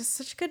mean, just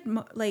such good,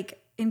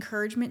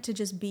 encouragement to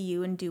just be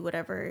you and do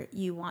whatever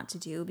you want to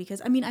do.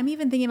 Because I mean, I'm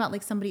even thinking about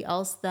like somebody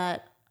else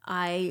that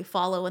I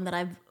follow and that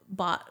I've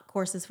bought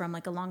courses from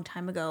like a long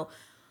time ago,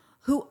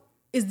 who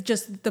is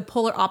just the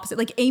polar opposite.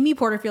 Like Amy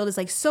Porterfield is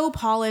like so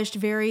polished,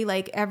 very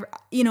like, and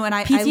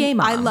PTA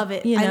mom, I love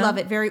it. I love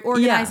it. Very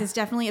organized. It's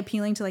definitely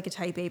appealing to like a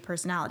type A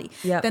personality.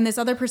 Yep. Then this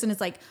other person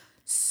is like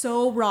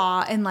so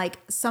raw, and like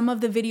some of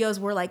the videos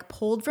were like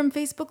pulled from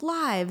Facebook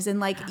Lives, and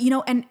like,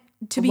 and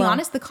to be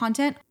honest, the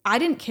content, I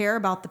didn't care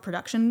about the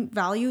production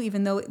value,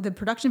 even though the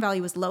production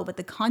value was low, but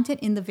the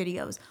content in the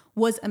videos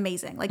was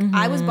amazing. Like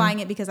I was buying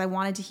it because I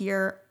wanted to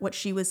hear what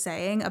she was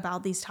saying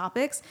about these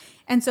topics.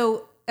 And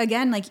so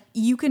again, like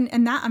you can,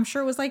 and that I'm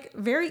sure was like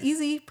very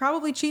easy,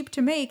 probably cheap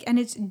to make. And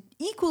it's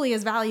equally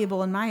as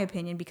valuable in my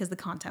opinion, because the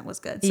content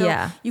was good.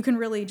 So you can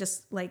really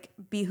just like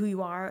be who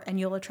you are, and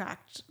you'll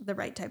attract the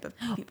right type of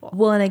people.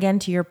 Well, and again,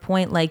 to your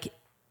point, like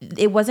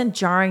it wasn't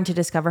jarring to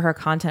discover her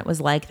content was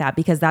like that,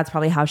 because that's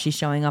probably how she's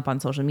showing up on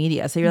social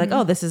media. So you're like,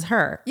 oh, this is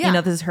her. Yeah.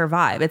 This is her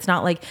vibe. It's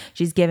not like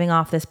she's giving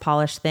off this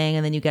polished thing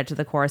and then you get to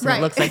the course and it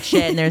looks like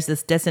shit and there's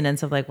this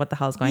dissonance of like, what the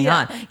hell is going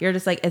on? You're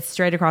just like, it's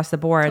straight across the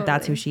board. Totally.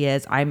 That's who she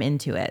is. I'm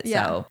into it.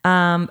 Yeah.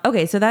 So,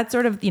 okay. So that's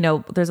sort of,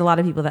 there's a lot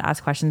of people that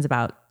ask questions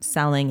about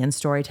selling and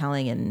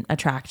storytelling and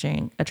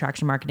attraction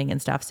marketing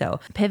and stuff. So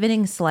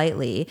pivoting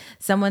slightly,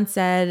 someone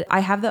said,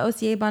 I have the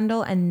OCA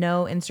bundle and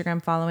no Instagram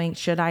following.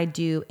 Should I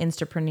do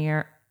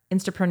Instapreneur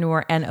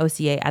and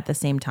OCA at the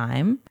same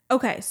time?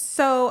 Okay.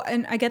 So,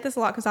 and I get this a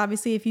lot because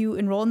obviously if you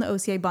enroll in the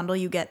OCA bundle,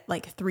 you get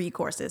like 3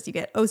 courses. You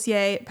get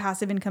OCA,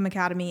 Passive Income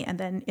Academy, and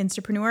then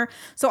Instapreneur.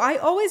 So I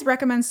always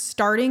recommend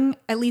starting,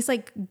 at least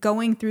like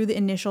going through the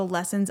initial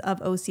lessons of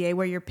OCA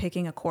where you're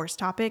picking a course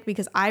topic,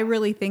 because I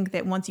really think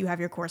that once you have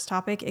your course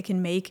topic, it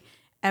can make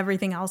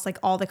everything else, like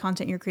all the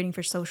content you're creating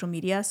for social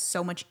media,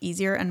 so much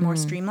easier and more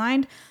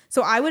streamlined.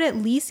 So I would at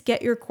least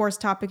get your course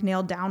topic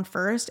nailed down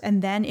first.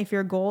 And then if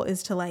your goal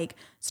is to like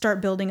start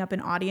building up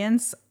an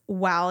audience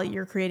while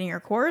you're creating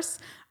your course,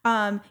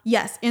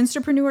 yes,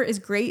 Instapreneur is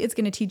great. It's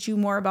going to teach you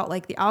more about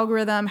like the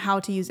algorithm, how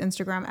to use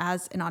Instagram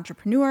as an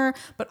entrepreneur.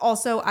 But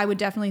also I would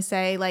definitely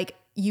say like,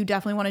 you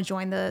definitely want to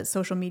join the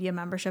social media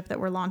membership that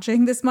we're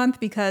launching this month,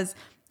 because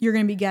you're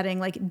going to be getting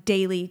like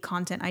daily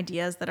content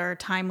ideas that are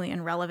timely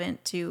and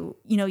relevant to,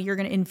 you're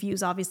going to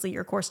infuse obviously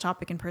your course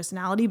topic and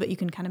personality, but you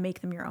can kind of make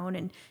them your own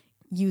and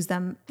use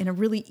them in a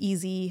really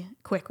easy,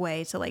 quick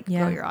way to like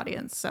grow your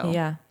audience. So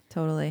yeah,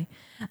 totally.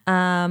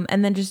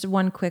 And then just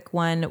one quick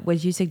one.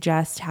 Would you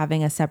suggest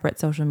having a separate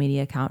social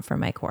media account for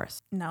my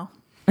course? No.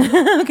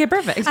 Okay,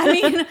 perfect. I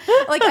mean,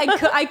 like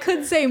I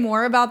could say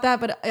more about that,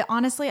 but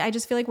honestly, I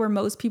just feel like where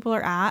most people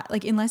are at,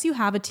 like unless you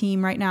have a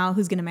team right now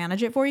who's going to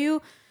manage it for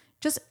you,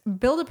 just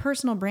build a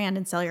personal brand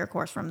and sell your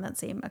course from that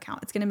same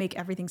account. It's going to make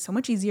everything so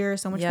much easier,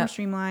 so much more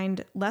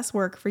streamlined, less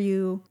work for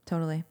you.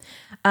 Totally.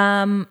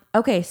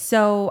 Okay,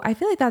 so I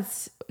feel like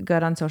that's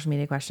good on social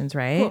media questions,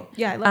 right? Cool.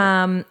 Yeah, I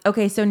love it.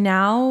 Okay, so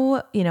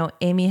now,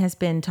 Amy has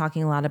been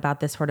talking a lot about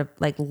this sort of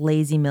like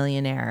lazy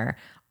millionaire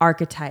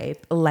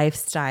archetype,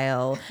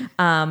 lifestyle.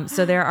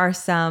 So there are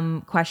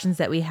some questions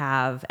that we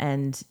have,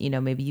 and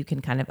maybe you can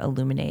kind of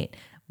illuminate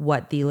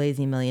what the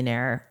lazy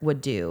millionaire would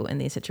do in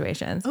these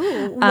situations.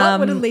 Ooh, what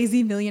would a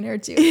lazy millionaire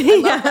do?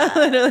 I love that.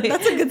 Literally.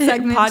 That's a good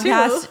segment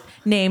Podcast too.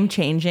 name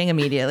changing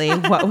immediately.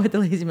 What would the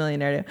lazy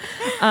millionaire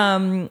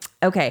do?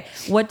 Okay.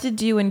 What to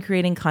do when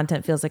creating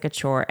content feels like a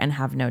chore and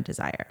have no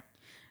desire?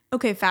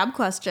 Okay, fab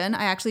question.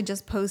 I actually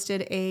just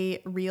posted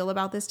a reel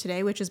about this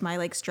today, which is my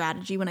like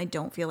strategy when I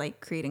don't feel like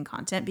creating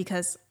content,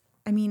 because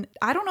I mean,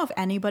 I don't know if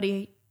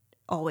anybody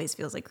always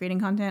feels like creating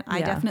content.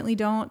 I definitely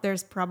don't.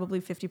 There's probably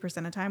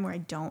 50% of time where I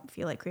don't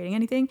feel like creating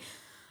anything.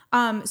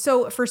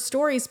 So for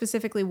stories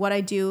specifically, what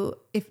I do,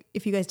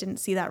 if you guys didn't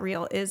see that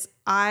reel, is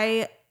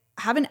I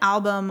have an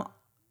album,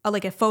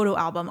 like a photo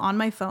album on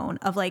my phone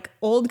of like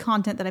old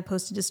content that I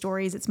posted to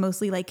stories. It's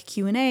mostly like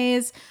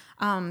Q&As,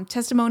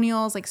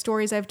 testimonials, like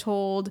stories I've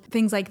told,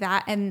 things like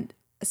that. And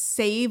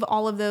save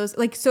all of those,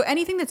 like, so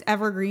anything that's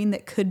evergreen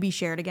that could be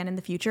shared again in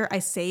the future, I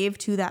save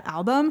to that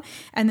album.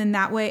 And then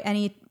that way,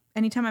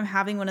 anytime I'm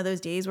having one of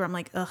those days where I'm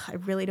like, ugh, I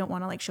really don't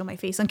want to like show my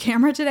face on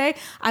camera today,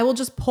 I will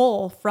just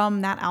pull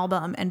from that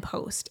album and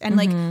post. And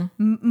like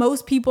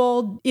most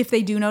people, if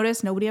they do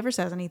notice, nobody ever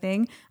says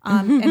anything.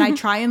 And I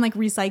try and like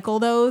recycle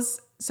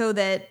those so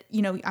that,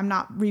 I'm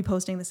not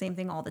reposting the same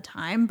thing all the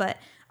time, but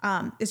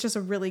it's just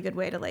a really good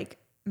way to like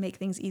make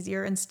things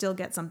easier and still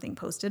get something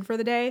posted for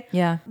the day.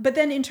 Yeah. But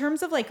then in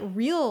terms of like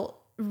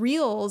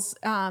reels,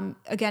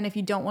 again, if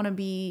you don't want to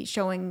be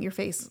showing your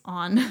face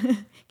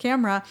on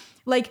camera,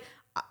 like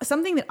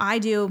something that I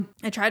do,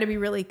 I try to be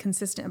really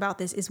consistent about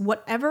this, is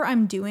whatever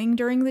I'm doing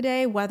during the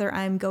day, whether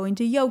I'm going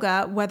to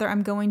yoga, whether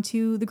I'm going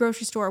to the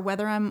grocery store,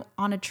 whether I'm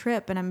on a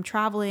trip and I'm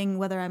traveling,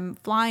 whether I'm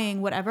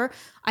flying, whatever,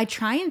 I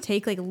try and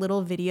take like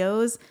little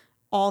videos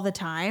all the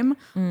time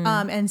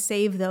and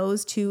save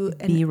those to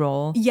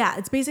B-roll. Yeah,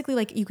 it's basically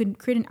like you can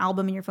create an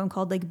album in your phone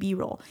called like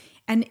B-roll.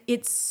 And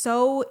it's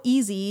so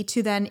easy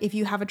to then, if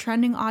you have a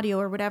trending audio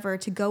or whatever,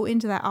 to go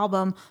into that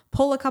album,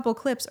 pull a couple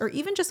clips or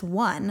even just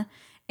one,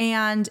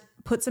 and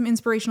put some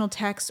inspirational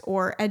text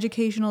or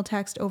educational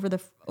text over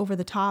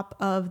the top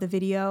of the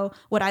video.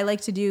 What I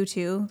like to do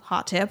too,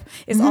 hot tip,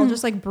 is I'll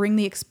just like bring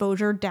the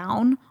exposure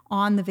down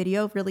on the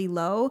video really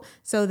low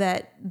so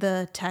that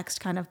the text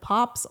kind of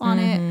pops on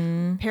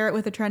it, pair it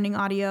with a trending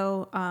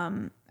audio.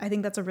 I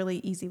think that's a really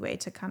easy way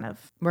to kind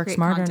of work create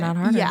smarter, content. not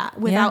harder. Yeah,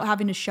 without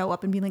having to show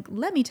up and be like,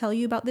 let me tell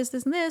you about this,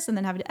 this, and this, and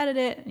then having to edit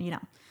it,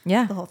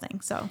 the whole thing.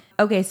 So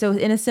okay, so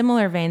in a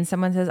similar vein,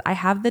 someone says, I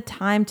have the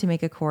time to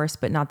make a course,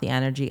 but not the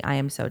energy. I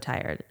am so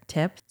tired.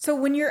 Tips? So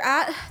when you're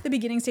at the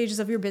beginning stages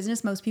of your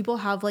business, most people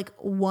have like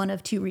one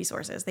of two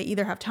resources. They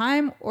either have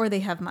time or they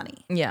have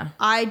money. Yeah.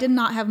 I did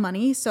not have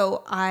money,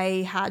 so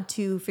I had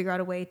to figure out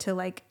a way to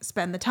like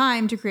spend the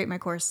time to create my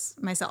course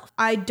myself.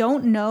 I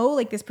don't know,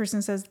 like this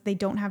person says they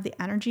don't have the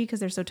energy because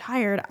they're so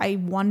tired. I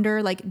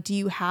wonder, like, do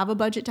you have a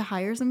budget to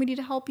hire somebody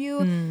to help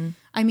you?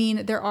 I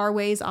mean, there are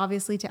ways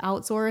obviously to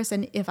outsource.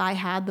 And if I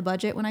had the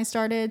budget when I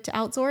started to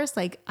outsource,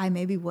 like I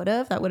maybe would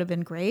have, that would have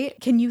been great.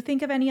 Can you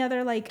think of any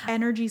other like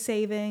energy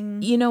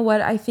saving? You know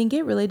what? I think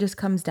it really just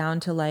comes down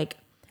to like,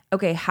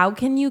 okay, how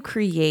can you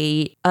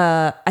create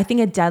I think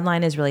a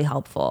deadline is really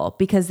helpful,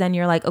 because then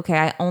you're like, okay,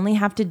 I only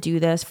have to do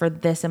this for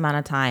this amount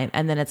of time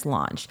and then it's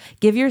launched.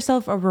 Give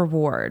yourself a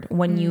reward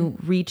when you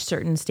reach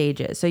certain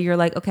stages. So you're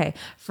like, okay,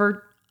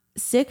 for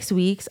 6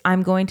 weeks,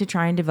 I'm going to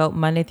try and devote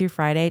Monday through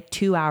Friday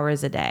 2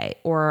 hours a day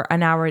or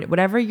an hour,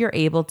 whatever you're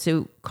able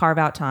to carve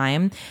out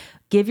time.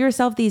 Give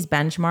yourself these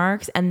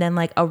benchmarks and then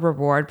like a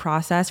reward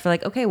process for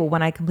like, okay, well,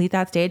 when I complete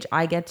that stage,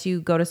 I get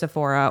to go to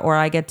Sephora or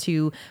I get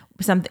to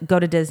go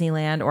to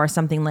Disneyland or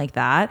something like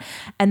that.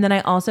 And then I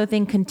also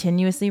think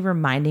continuously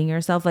reminding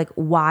yourself, like,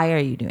 why are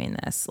you doing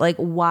this? Like,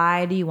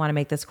 why do you want to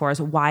make this course?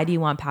 Why do you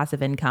want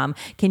passive income?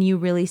 Can you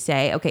really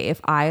say, okay, if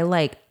I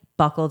like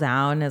buckle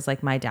down, as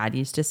like my dad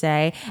used to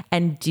say,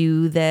 and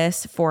do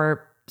this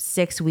for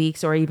 6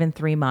 weeks or even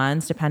 3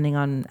 months, depending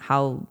on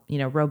how,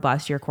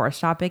 robust your course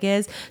topic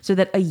is, so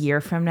that a year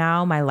from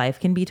now, my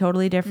life can be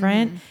totally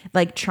different.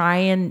 Like try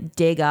and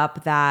dig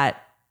up that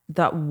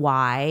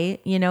why,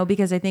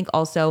 because I think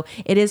also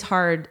it is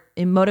hard.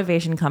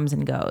 Motivation comes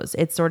and goes.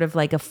 It's sort of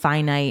like a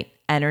finite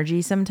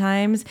energy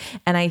sometimes.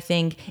 And I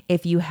think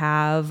if you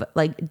have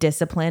like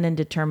discipline and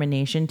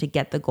determination to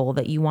get the goal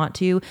that you want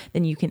to,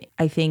 then you can,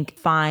 I think,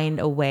 find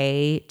a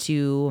way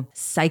to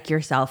psych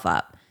yourself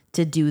up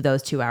to do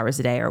those 2 hours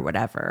a day or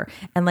whatever.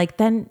 And like,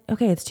 then,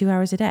 okay, it's 2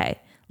 hours a day.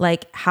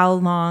 like how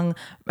long,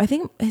 I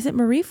think, is it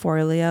Marie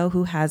Forleo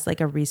who has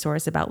like a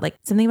resource about like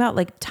something about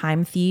like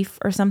time thief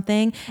or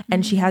something.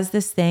 And she has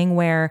this thing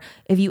where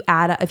if you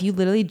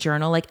literally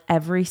journal like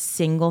every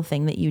single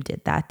thing that you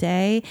did that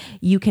day,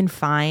 you can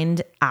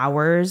find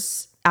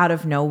hours out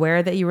of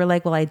nowhere that you were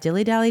like, well, I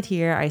dilly-dallied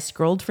here. I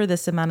scrolled for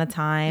this amount of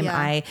time. Yeah.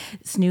 I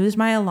snoozed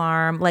my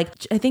alarm. Like,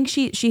 I think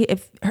she,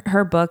 if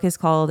her book is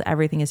called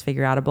Everything is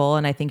Figure Outable.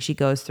 And I think she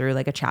goes through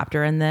like a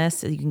chapter in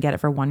this. You can get it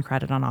for 1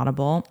 credit on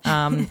Audible.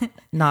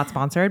 Not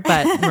sponsored,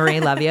 but Marie,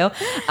 love you.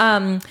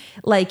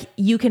 Like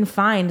you can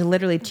find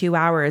literally 2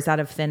 hours out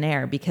of thin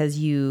air because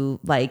you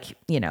like,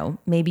 you know,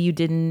 maybe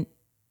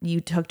you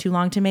took too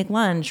long to make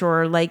lunch,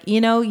 or like, you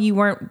know, you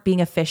weren't being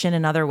efficient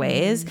in other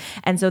ways.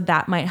 And so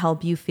that might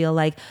help you feel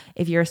like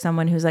if you're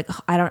someone who's like,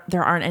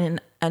 there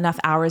aren't enough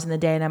hours in the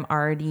day and I'm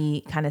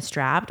already kind of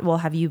strapped. Well,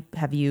 have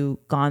you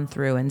gone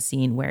through and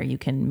seen where you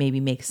can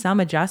maybe make some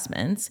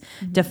adjustments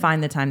to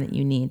find the time that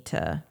you need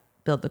to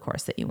build the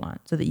course that you want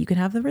so that you can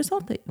have the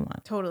result that you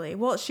want? Totally.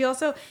 Well, she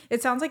also,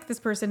 it sounds like this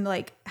person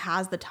like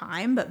has the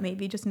time, but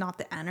maybe just not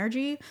the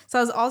energy. So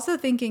I was also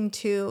thinking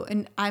too,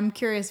 and I'm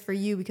curious for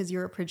you because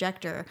you're a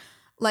projector,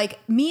 like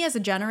me as a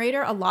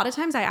generator, a lot of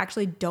times I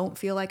actually don't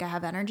feel like I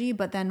have energy,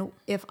 but then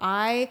if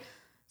I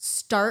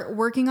start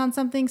working on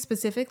something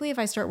specifically, if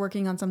I start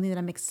working on something that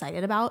I'm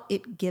excited about,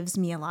 it gives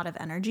me a lot of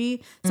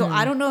energy. So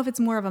I don't know if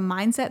it's more of a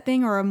mindset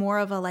thing or more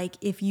of a like,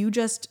 if you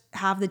just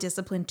have the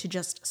discipline to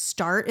just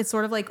start, it's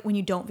sort of like when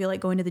you don't feel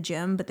like going to the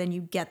gym, but then you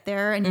get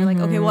there and you're like,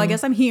 okay, well, I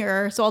guess I'm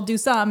here, so I'll do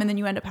some. And then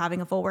you end up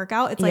having a full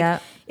workout. It's like,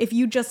 if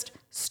you just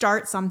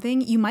start something,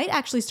 you might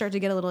actually start to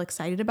get a little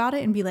excited about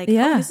it and be like,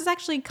 oh, this is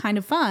actually kind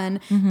of fun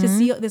to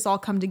see this all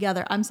come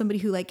together. I'm somebody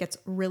who like gets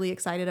really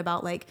excited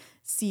about like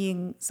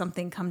seeing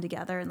something come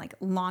together and like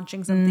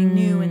launching something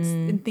new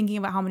and thinking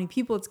about how many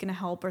people it's going to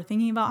help or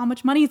thinking about how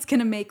much money it's going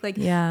to make, like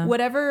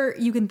whatever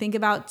you can think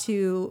about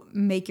to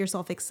make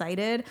yourself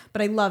excited.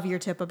 But I love your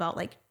tip about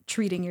like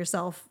treating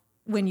yourself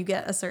when you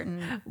get a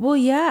certain. Well,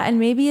 yeah. And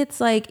maybe it's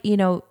like, you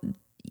know,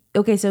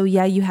 okay, so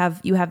yeah, you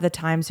have the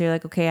time. So you're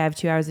like, okay, I have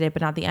 2 hours a day,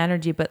 but not the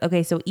energy. But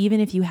okay, so even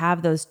if you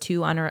have those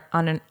 2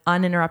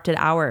 uninterrupted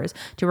hours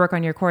to work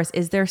on your course,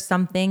 is there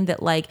something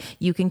that like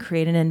you can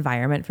create an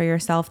environment for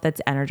yourself that's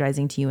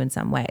energizing to you in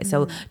some way?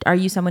 So are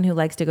you someone who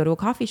likes to go to a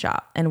coffee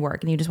shop and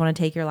work and you just want to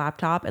take your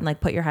laptop and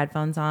like put your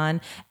headphones on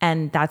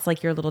and that's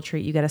like your little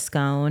treat? You get a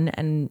scone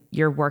and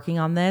you're working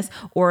on this?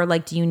 Or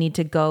like, do you need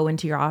to go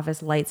into your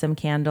office, light some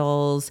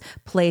candles,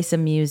 play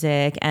some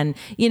music? And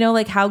you know,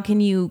 like how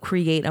can you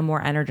create a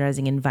more energizing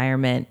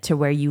environment to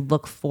where you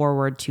look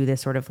forward to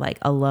this sort of like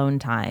alone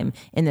time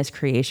in this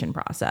creation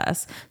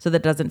process, so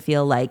that doesn't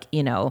feel like,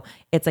 you know,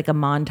 it's like a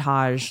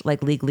montage,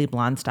 like Legally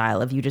Blonde style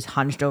of you just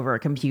hunched over a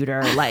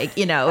computer, like,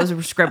 you know,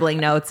 scribbling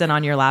notes and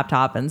on your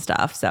laptop and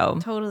stuff. So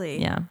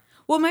Totally. Yeah.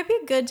 Well, it might be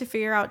good to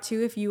figure out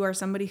too if you are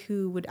somebody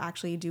who would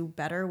actually do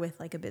better with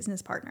like a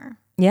business partner.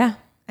 Yeah.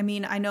 I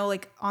mean, I know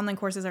like online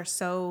courses are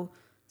so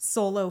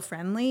solo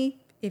friendly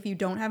if you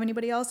don't have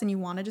anybody else and you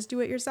want to just do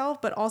it yourself.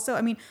 But also,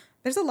 I mean,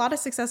 there's a lot of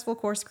successful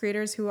course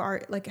creators who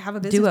are like have a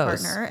business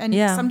partner. And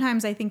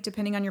sometimes I think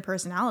depending on your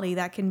personality,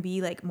 that can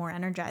be like more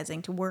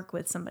energizing to work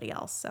with somebody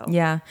else. So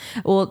yeah.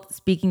 Well,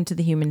 speaking to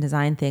the human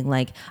design thing,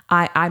 like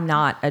I'm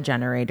not a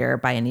generator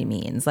by any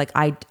means. Like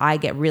I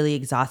get really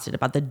exhausted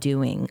about the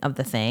doing of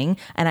the thing.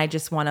 And I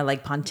just want to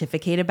like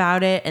pontificate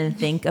about it and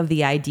think of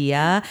the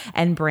idea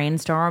and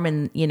brainstorm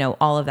and, you know,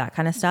 all of that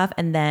kind of stuff.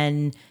 And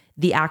then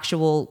the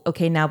actual,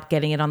 okay, now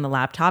getting it on the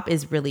laptop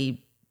is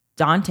really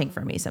daunting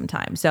for me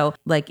sometimes. So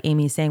like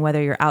Amy's saying,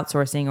 whether you're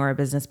outsourcing or a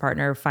business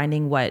partner,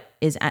 finding what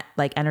is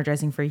like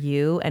energizing for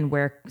you and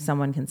where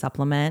someone can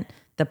supplement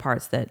the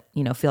parts that,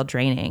 you know, feel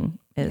draining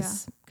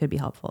could be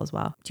helpful as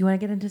well. Do you want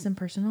to get into some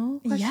personal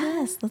questions?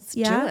 Yes, let's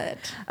do it.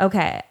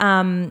 Okay.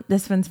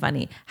 This one's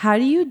funny. How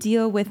do you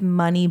deal with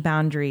money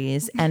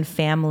boundaries and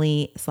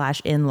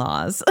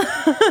family/in-laws?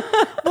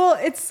 Well,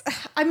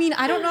 I mean,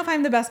 I don't know if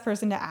I'm the best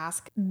person to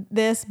ask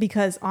this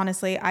because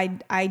honestly,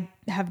 I've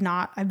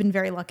been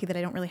very lucky that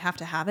I don't really have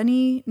to have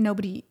any.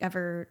 Nobody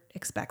ever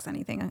expects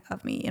anything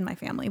of me in my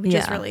family, which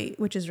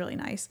is really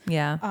nice.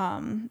 Yeah.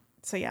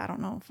 So yeah, I don't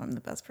know if I'm the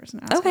best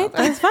person to ask. Okay,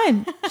 that's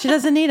fine. She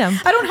doesn't need them.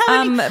 I don't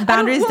have any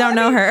boundaries. Don't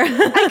know her.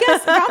 I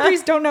guess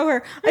boundaries don't know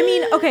her. I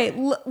mean, okay.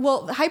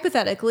 Well,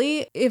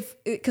 hypothetically,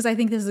 because I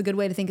think this is a good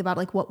way to think about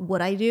like what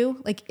would I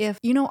do? Like if,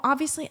 you know,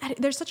 obviously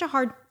there's such a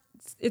hard.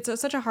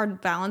 It's such a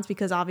hard balance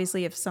because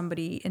obviously if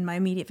somebody in my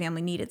immediate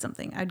family needed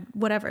something,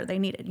 whatever they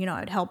needed, you know,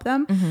 I'd help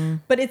them. Mm-hmm.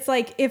 But it's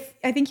like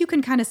I think you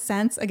can kind of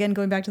sense, again,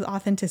 going back to the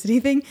authenticity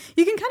thing,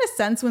 you can kind of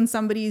sense when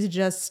somebody's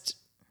just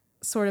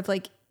sort of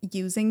like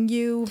using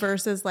you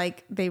versus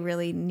like they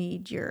really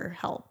need your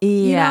help.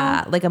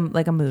 Yeah, you know?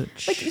 like a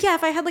mooch. Like, yeah,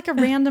 if I had like a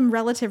random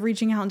relative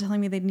reaching out and telling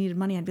me they needed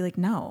money, I'd be like,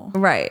 no.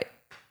 Right.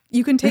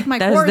 You can take my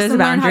course and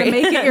learn how to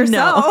make it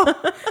yourself.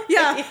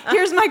 Yeah,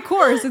 here's my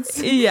course. It's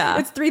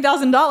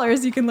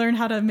 $3,000. You can learn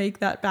how to make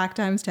that back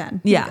times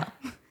 10. Yeah,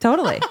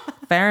 totally.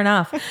 Fair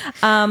enough.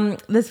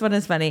 This one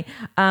is funny.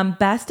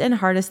 Best and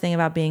hardest thing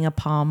about being a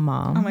Palm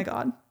mom. Oh my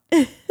God.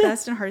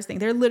 Best and hardest thing.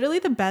 They're literally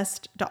the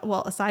best.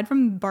 Well, aside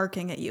from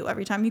barking at you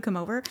every time you come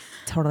over,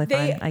 Totally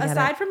fine. I get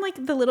aside it. from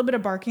like the little bit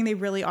of barking, they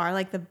really are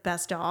like the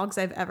best dogs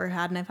I've ever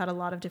had, and I've had a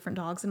lot of different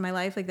dogs in my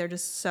life. Like they're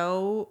just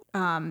so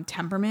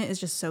temperament is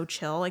just so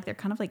chill. Like they're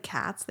kind of like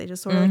cats. They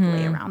just sort of like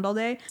lay around all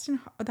day.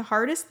 The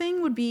hardest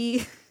thing would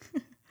be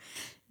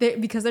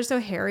because they're so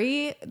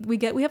hairy. We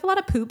have a lot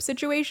of poop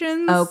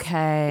situations.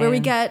 Okay. Where we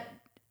get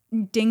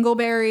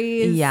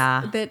dingleberries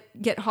Yeah.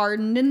 that get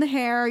hardened in the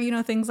hair,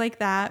 things like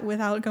that,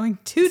 without going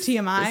too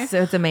TMI.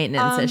 So it's a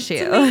maintenance issue.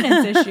 It's a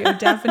maintenance issue,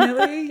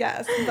 definitely.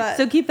 Yes. But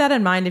So keep that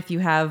in mind if you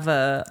have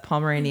a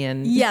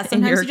Pomeranian yeah, in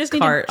sometimes your you just need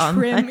cart to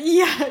trim. on.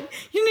 Yeah,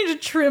 you need to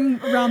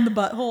trim around the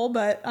butthole,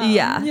 but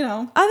Yeah.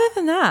 Other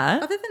than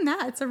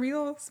that, it's a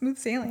real smooth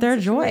sailing. they're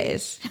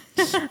situation.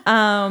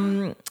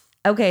 joys.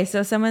 Okay,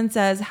 so someone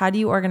says, how do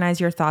you organize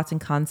your thoughts and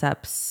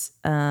concepts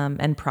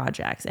and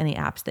projects? Any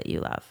apps that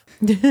you love?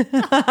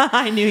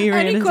 I knew you were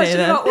going Any to say question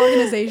that. about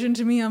organization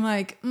to me, I'm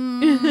like,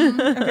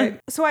 okay.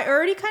 So I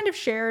already kind of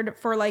shared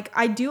for like,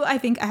 I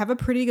think I have a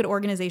pretty good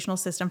organizational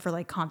system for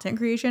like content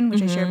creation,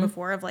 which I shared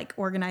before, of like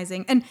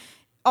organizing. And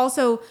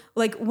also,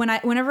 like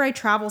whenever I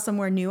travel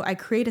somewhere new, I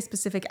create a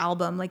specific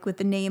album like with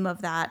the name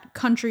of that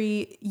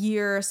country,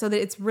 year, so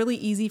that it's really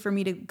easy for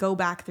me to go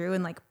back through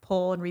and like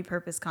pull and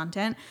repurpose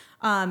content.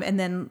 And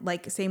then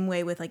like same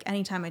way with like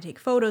anytime I take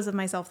photos of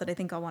myself that I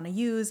think I'll want to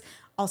use,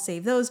 I'll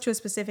save those to a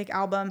specific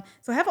album.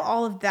 So I have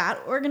all of that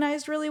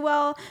organized really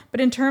well.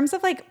 But in terms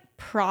of like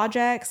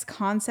projects,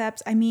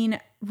 concepts, I mean,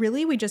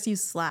 really we just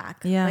use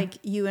Slack. Yeah. Like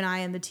you and I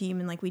and the team,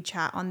 and like we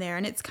chat on there,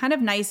 and it's kind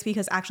of nice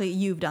because actually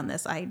you've done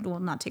this. I will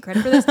not take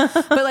credit for this,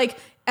 but like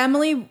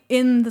Emily,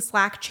 in the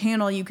Slack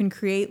channel, you can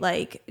create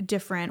like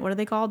different, what are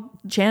they called?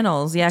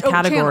 Channels,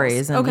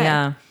 categories. Channels. And Okay.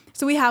 yeah.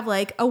 So we have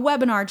like a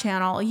webinar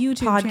channel, a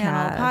YouTube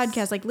channel, Podcasts.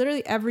 podcast, like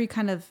literally every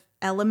kind of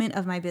element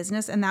of my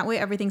business. And that way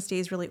everything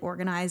stays really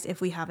organized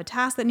if we have a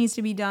task that needs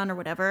to be done or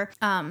whatever.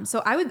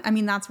 So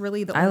that's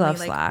really the I only love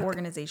like Slack.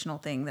 organizational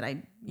thing that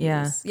I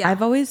Yeah. use. Yeah.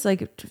 I've always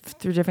like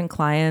through different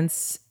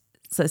clients,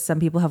 so some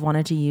people have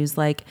wanted to use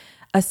like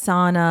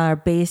Asana or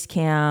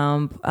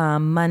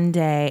Basecamp,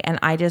 Monday. And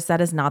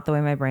that is not the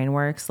way my brain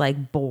works,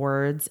 like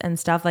boards and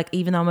stuff. Like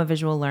even though I'm a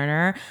visual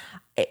learner,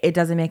 it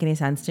doesn't make any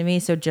sense to me.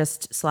 So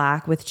just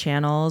Slack with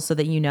channels so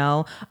that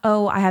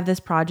oh, I have this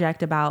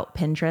project about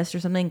Pinterest or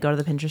something, go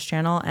to the Pinterest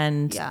channel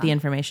and the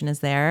information is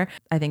there.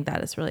 I think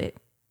that is really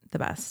the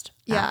best.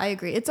 Yeah, I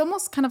agree. It's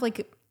almost kind of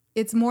like,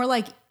 it's more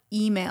like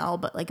email,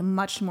 but like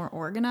much more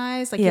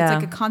organized. Like it's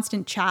like a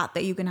constant chat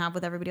that you can have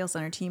with everybody else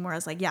on your team.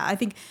 Whereas like, I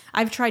think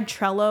I've tried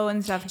Trello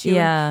and stuff too.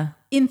 Yeah.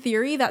 In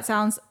theory, that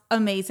sounds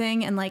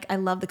amazing. And like, I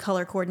love the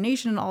color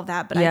coordination and all of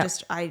that, but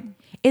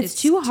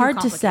it's too hard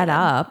to set complicated.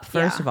 up,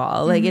 first of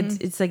all. Like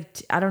it's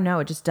like, I don't know,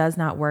 it just does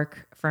not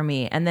work for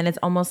me. And then it's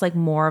almost like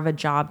more of a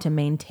job to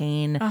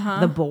maintain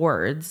the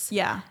boards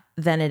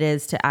than it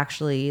is to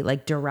actually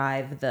like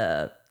derive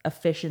the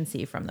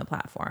efficiency from the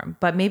platform.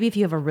 But maybe if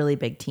you have a really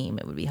big team,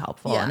 it would be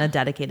helpful, and a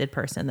dedicated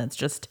person that's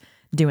just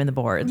doing the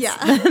boards. Yeah.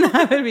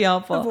 That would be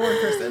helpful. A board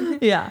person.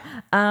 Yeah.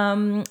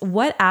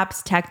 What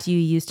apps, tech do you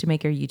use to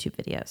make your YouTube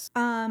videos?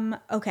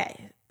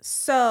 Okay.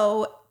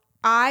 So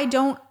I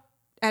don't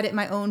edit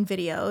my own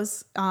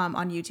videos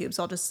on YouTube.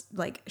 So I'll just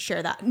like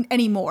share that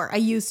anymore. I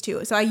used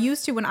to. So I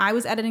used to, when I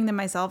was editing them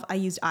myself, I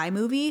used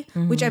iMovie,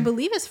 which I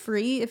believe is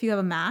free if you have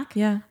a Mac.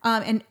 Yeah.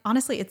 And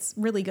honestly, it's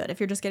really good. If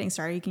you're just getting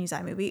started, you can use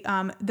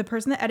iMovie. The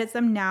person that edits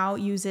them now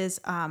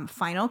uses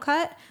Final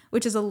Cut,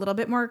 which is a little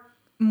bit more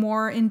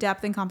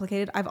in-depth and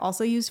complicated. I've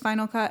also used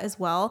Final Cut as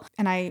well,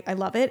 and I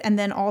love it. And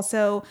then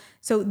also,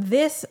 so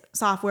this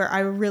software I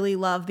really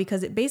love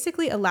because it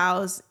basically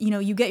allows,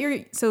 you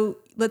get so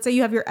let's say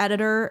you have your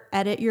editor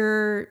edit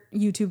your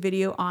YouTube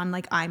video on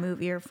like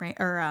iMovie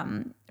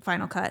or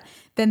Final Cut,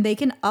 then they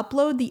can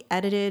upload the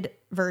edited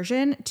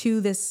version to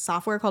this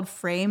software called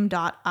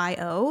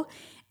frame.io,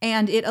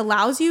 and it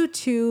allows you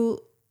to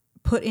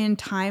put in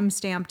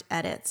time-stamped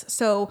edits.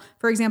 So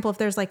for example, if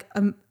there's like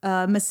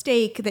a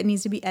mistake that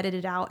needs to be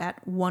edited out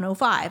at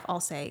 1:05, I'll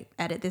say,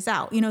 edit this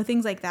out,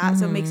 things like that.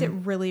 So it makes it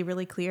really,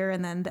 really clear.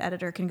 And then the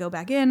editor can go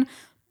back in,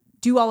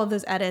 do all of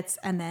those edits,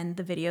 and then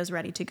the video is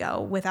ready to go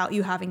without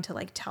you having to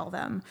like tell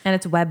them. And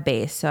it's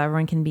web-based, so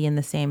everyone can be in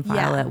the same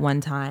file at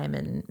one time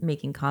and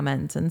making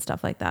comments and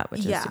stuff like that,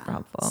 which is super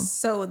helpful.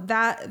 So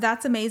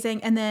that's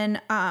amazing. And then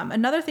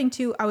another thing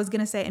too, I was going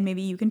to say, and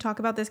maybe you can talk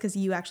about this because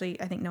you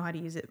actually, I think, know how to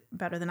use it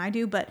better than I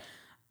do, but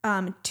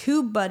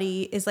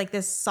TubeBuddy is like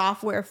this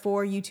software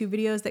for YouTube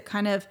videos that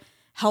kind of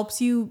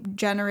helps you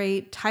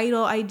generate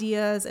title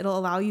ideas. It'll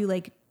allow you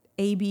like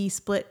A/B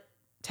split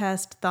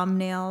test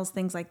thumbnails,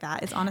 things like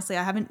that. It's honestly,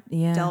 I haven't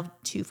delved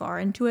too far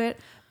into it.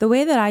 The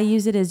way that I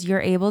use it is you're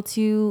able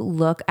to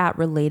look at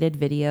related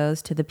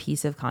videos to the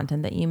piece of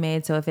content that you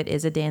made. So if it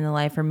is a day in the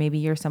life, or maybe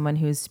you're someone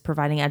who's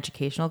providing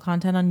educational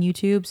content on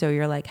YouTube, so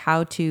you're like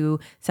how to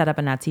set up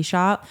an Etsy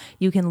shop,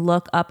 you can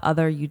look up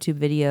other YouTube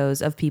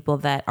videos of people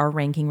that are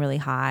ranking really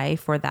high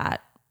for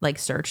that like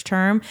search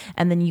term,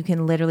 and then you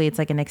can literally, it's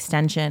like an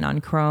extension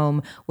on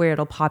Chrome where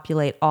it'll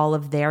populate all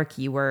of their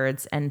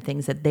keywords and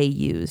things that they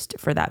used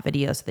for that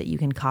video so that you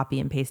can copy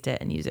and paste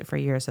it and use it for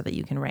yours so that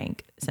you can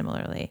rank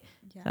similarly.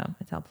 So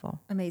it's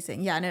helpful.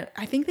 Amazing. Yeah. And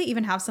I think they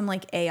even have some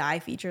like AI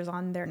features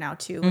on there now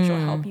too, which will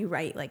help you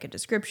write like a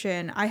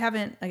description. I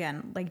haven't,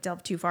 again, like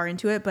delved too far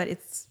into it, but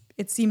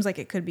it seems like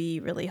it could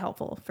be really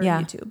helpful for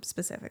YouTube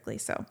specifically.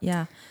 So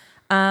yeah.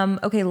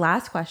 Okay.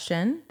 Last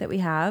question that we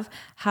have.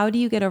 How do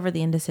you get over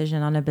the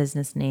indecision on a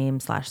business name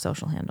 /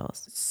 social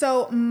handles?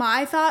 So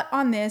my thought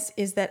on this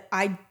is that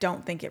I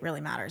don't think it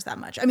really matters that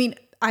much. I mean,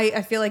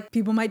 I feel like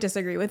people might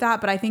disagree with that,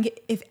 but I think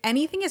if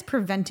anything is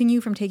preventing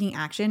you from taking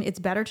action, it's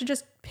better to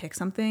just pick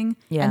something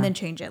and then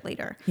change it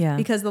later. Yeah.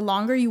 Because the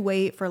longer you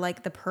wait for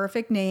like the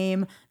perfect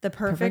name, the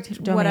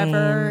perfect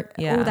whatever,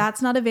 oh,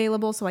 that's not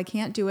available, so I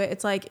can't do it.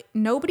 It's like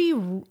nobody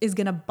is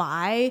going to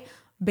buy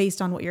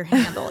based on what your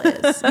handle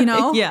is, you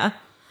know? Yeah.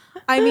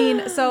 I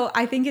mean, so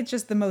I think it's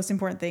just the most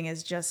important thing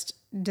is just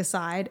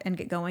decide and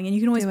get going. And you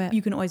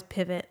can always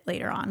pivot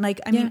later on. Like,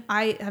 I mean,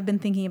 I have been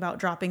thinking about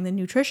dropping the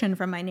nutrition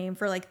from my name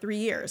for like 3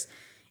 years.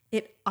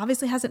 It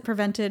obviously hasn't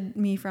prevented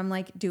me from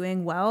like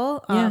doing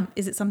well.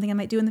 Is it something I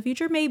might do in the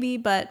future? Maybe,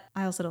 but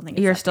I also don't think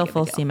it's you're still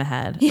full steam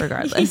ahead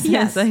regardless.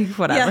 Yes. It's like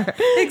whatever.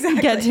 Yeah,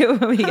 exactly. Get to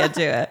it when we get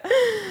to it.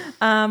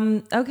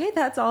 Okay,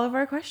 that's all of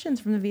our questions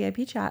from the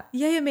VIP chat.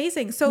 Yay,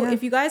 amazing. So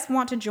if you guys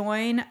want to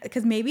join,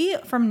 because maybe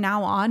from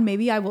now on,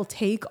 maybe I will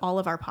take all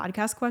of our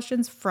podcast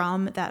questions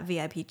from that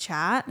VIP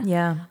chat.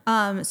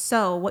 Yeah.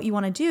 So what you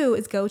want to do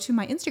is go to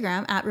my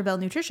Instagram at Rebelle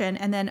Nutrition,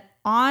 and then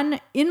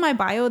in my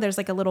bio, there's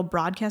like a little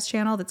broadcast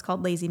channel that's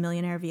called Lazy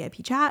Millionaire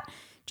VIP chat.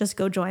 Just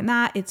go join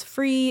that. It's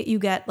free. You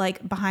get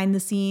like behind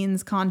the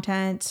scenes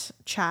content,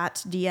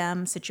 chat,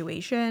 DM,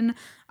 situation,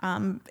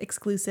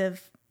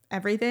 exclusive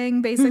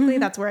everything, basically.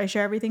 That's where I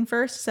share everything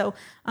first. So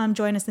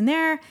join us in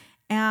there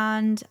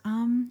and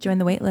join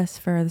the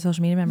waitlist for the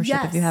social media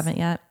membership if you haven't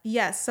yet.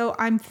 Yes. So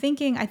I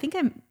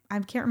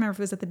can't remember if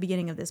it was at the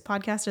beginning of this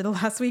podcast or the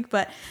last week,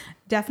 but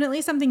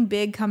definitely something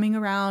big coming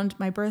around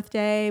my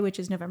birthday, which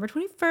is November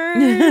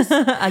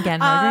 21st. Again,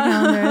 mark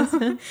your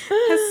calendars.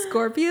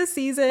 Scorpio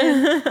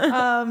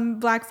season,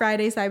 Black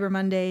Friday, Cyber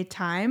Monday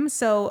time.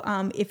 So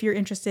if you're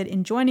interested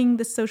in joining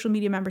the social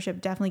media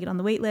membership, definitely get on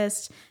the wait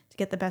list to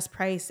get the best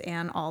price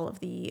and all of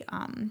the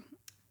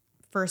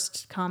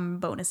first come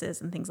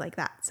bonuses and things like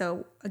that.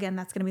 So again,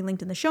 that's going to be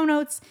linked in the show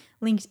notes,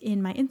 linked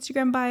in my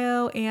Instagram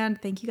bio.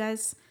 And thank you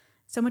guys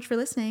so much for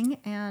listening,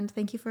 and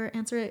thank you for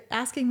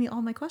asking me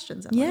all my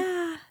questions, Emily.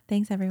 Yeah.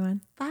 Thanks, everyone.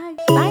 Bye.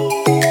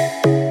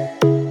 Bye.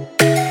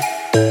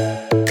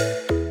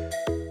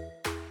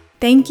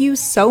 Thank you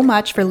so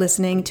much for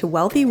listening to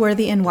Wealthy,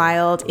 Worthy, and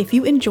Wild. If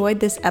you enjoyed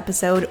this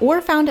episode or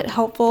found it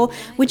helpful,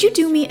 would you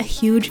do me a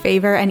huge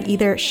favor and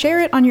either share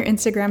it on your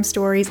Instagram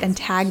stories and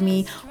tag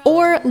me,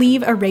 or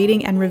leave a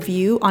rating and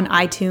review on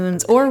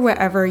iTunes or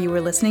wherever you were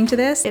listening to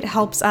this? It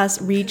helps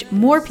us reach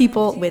more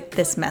people with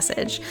this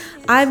message.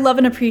 I love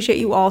and appreciate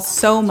you all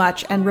so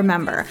much, and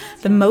remember,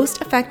 the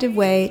most effective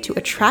way to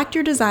attract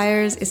your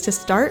desires is to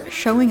start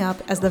showing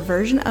up as the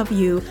version of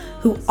you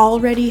who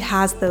already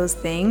has those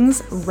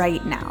things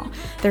right now.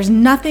 There's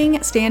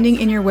nothing standing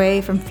in your way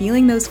from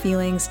feeling those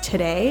feelings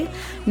today.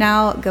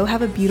 Now go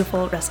have a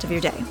beautiful rest of your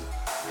day.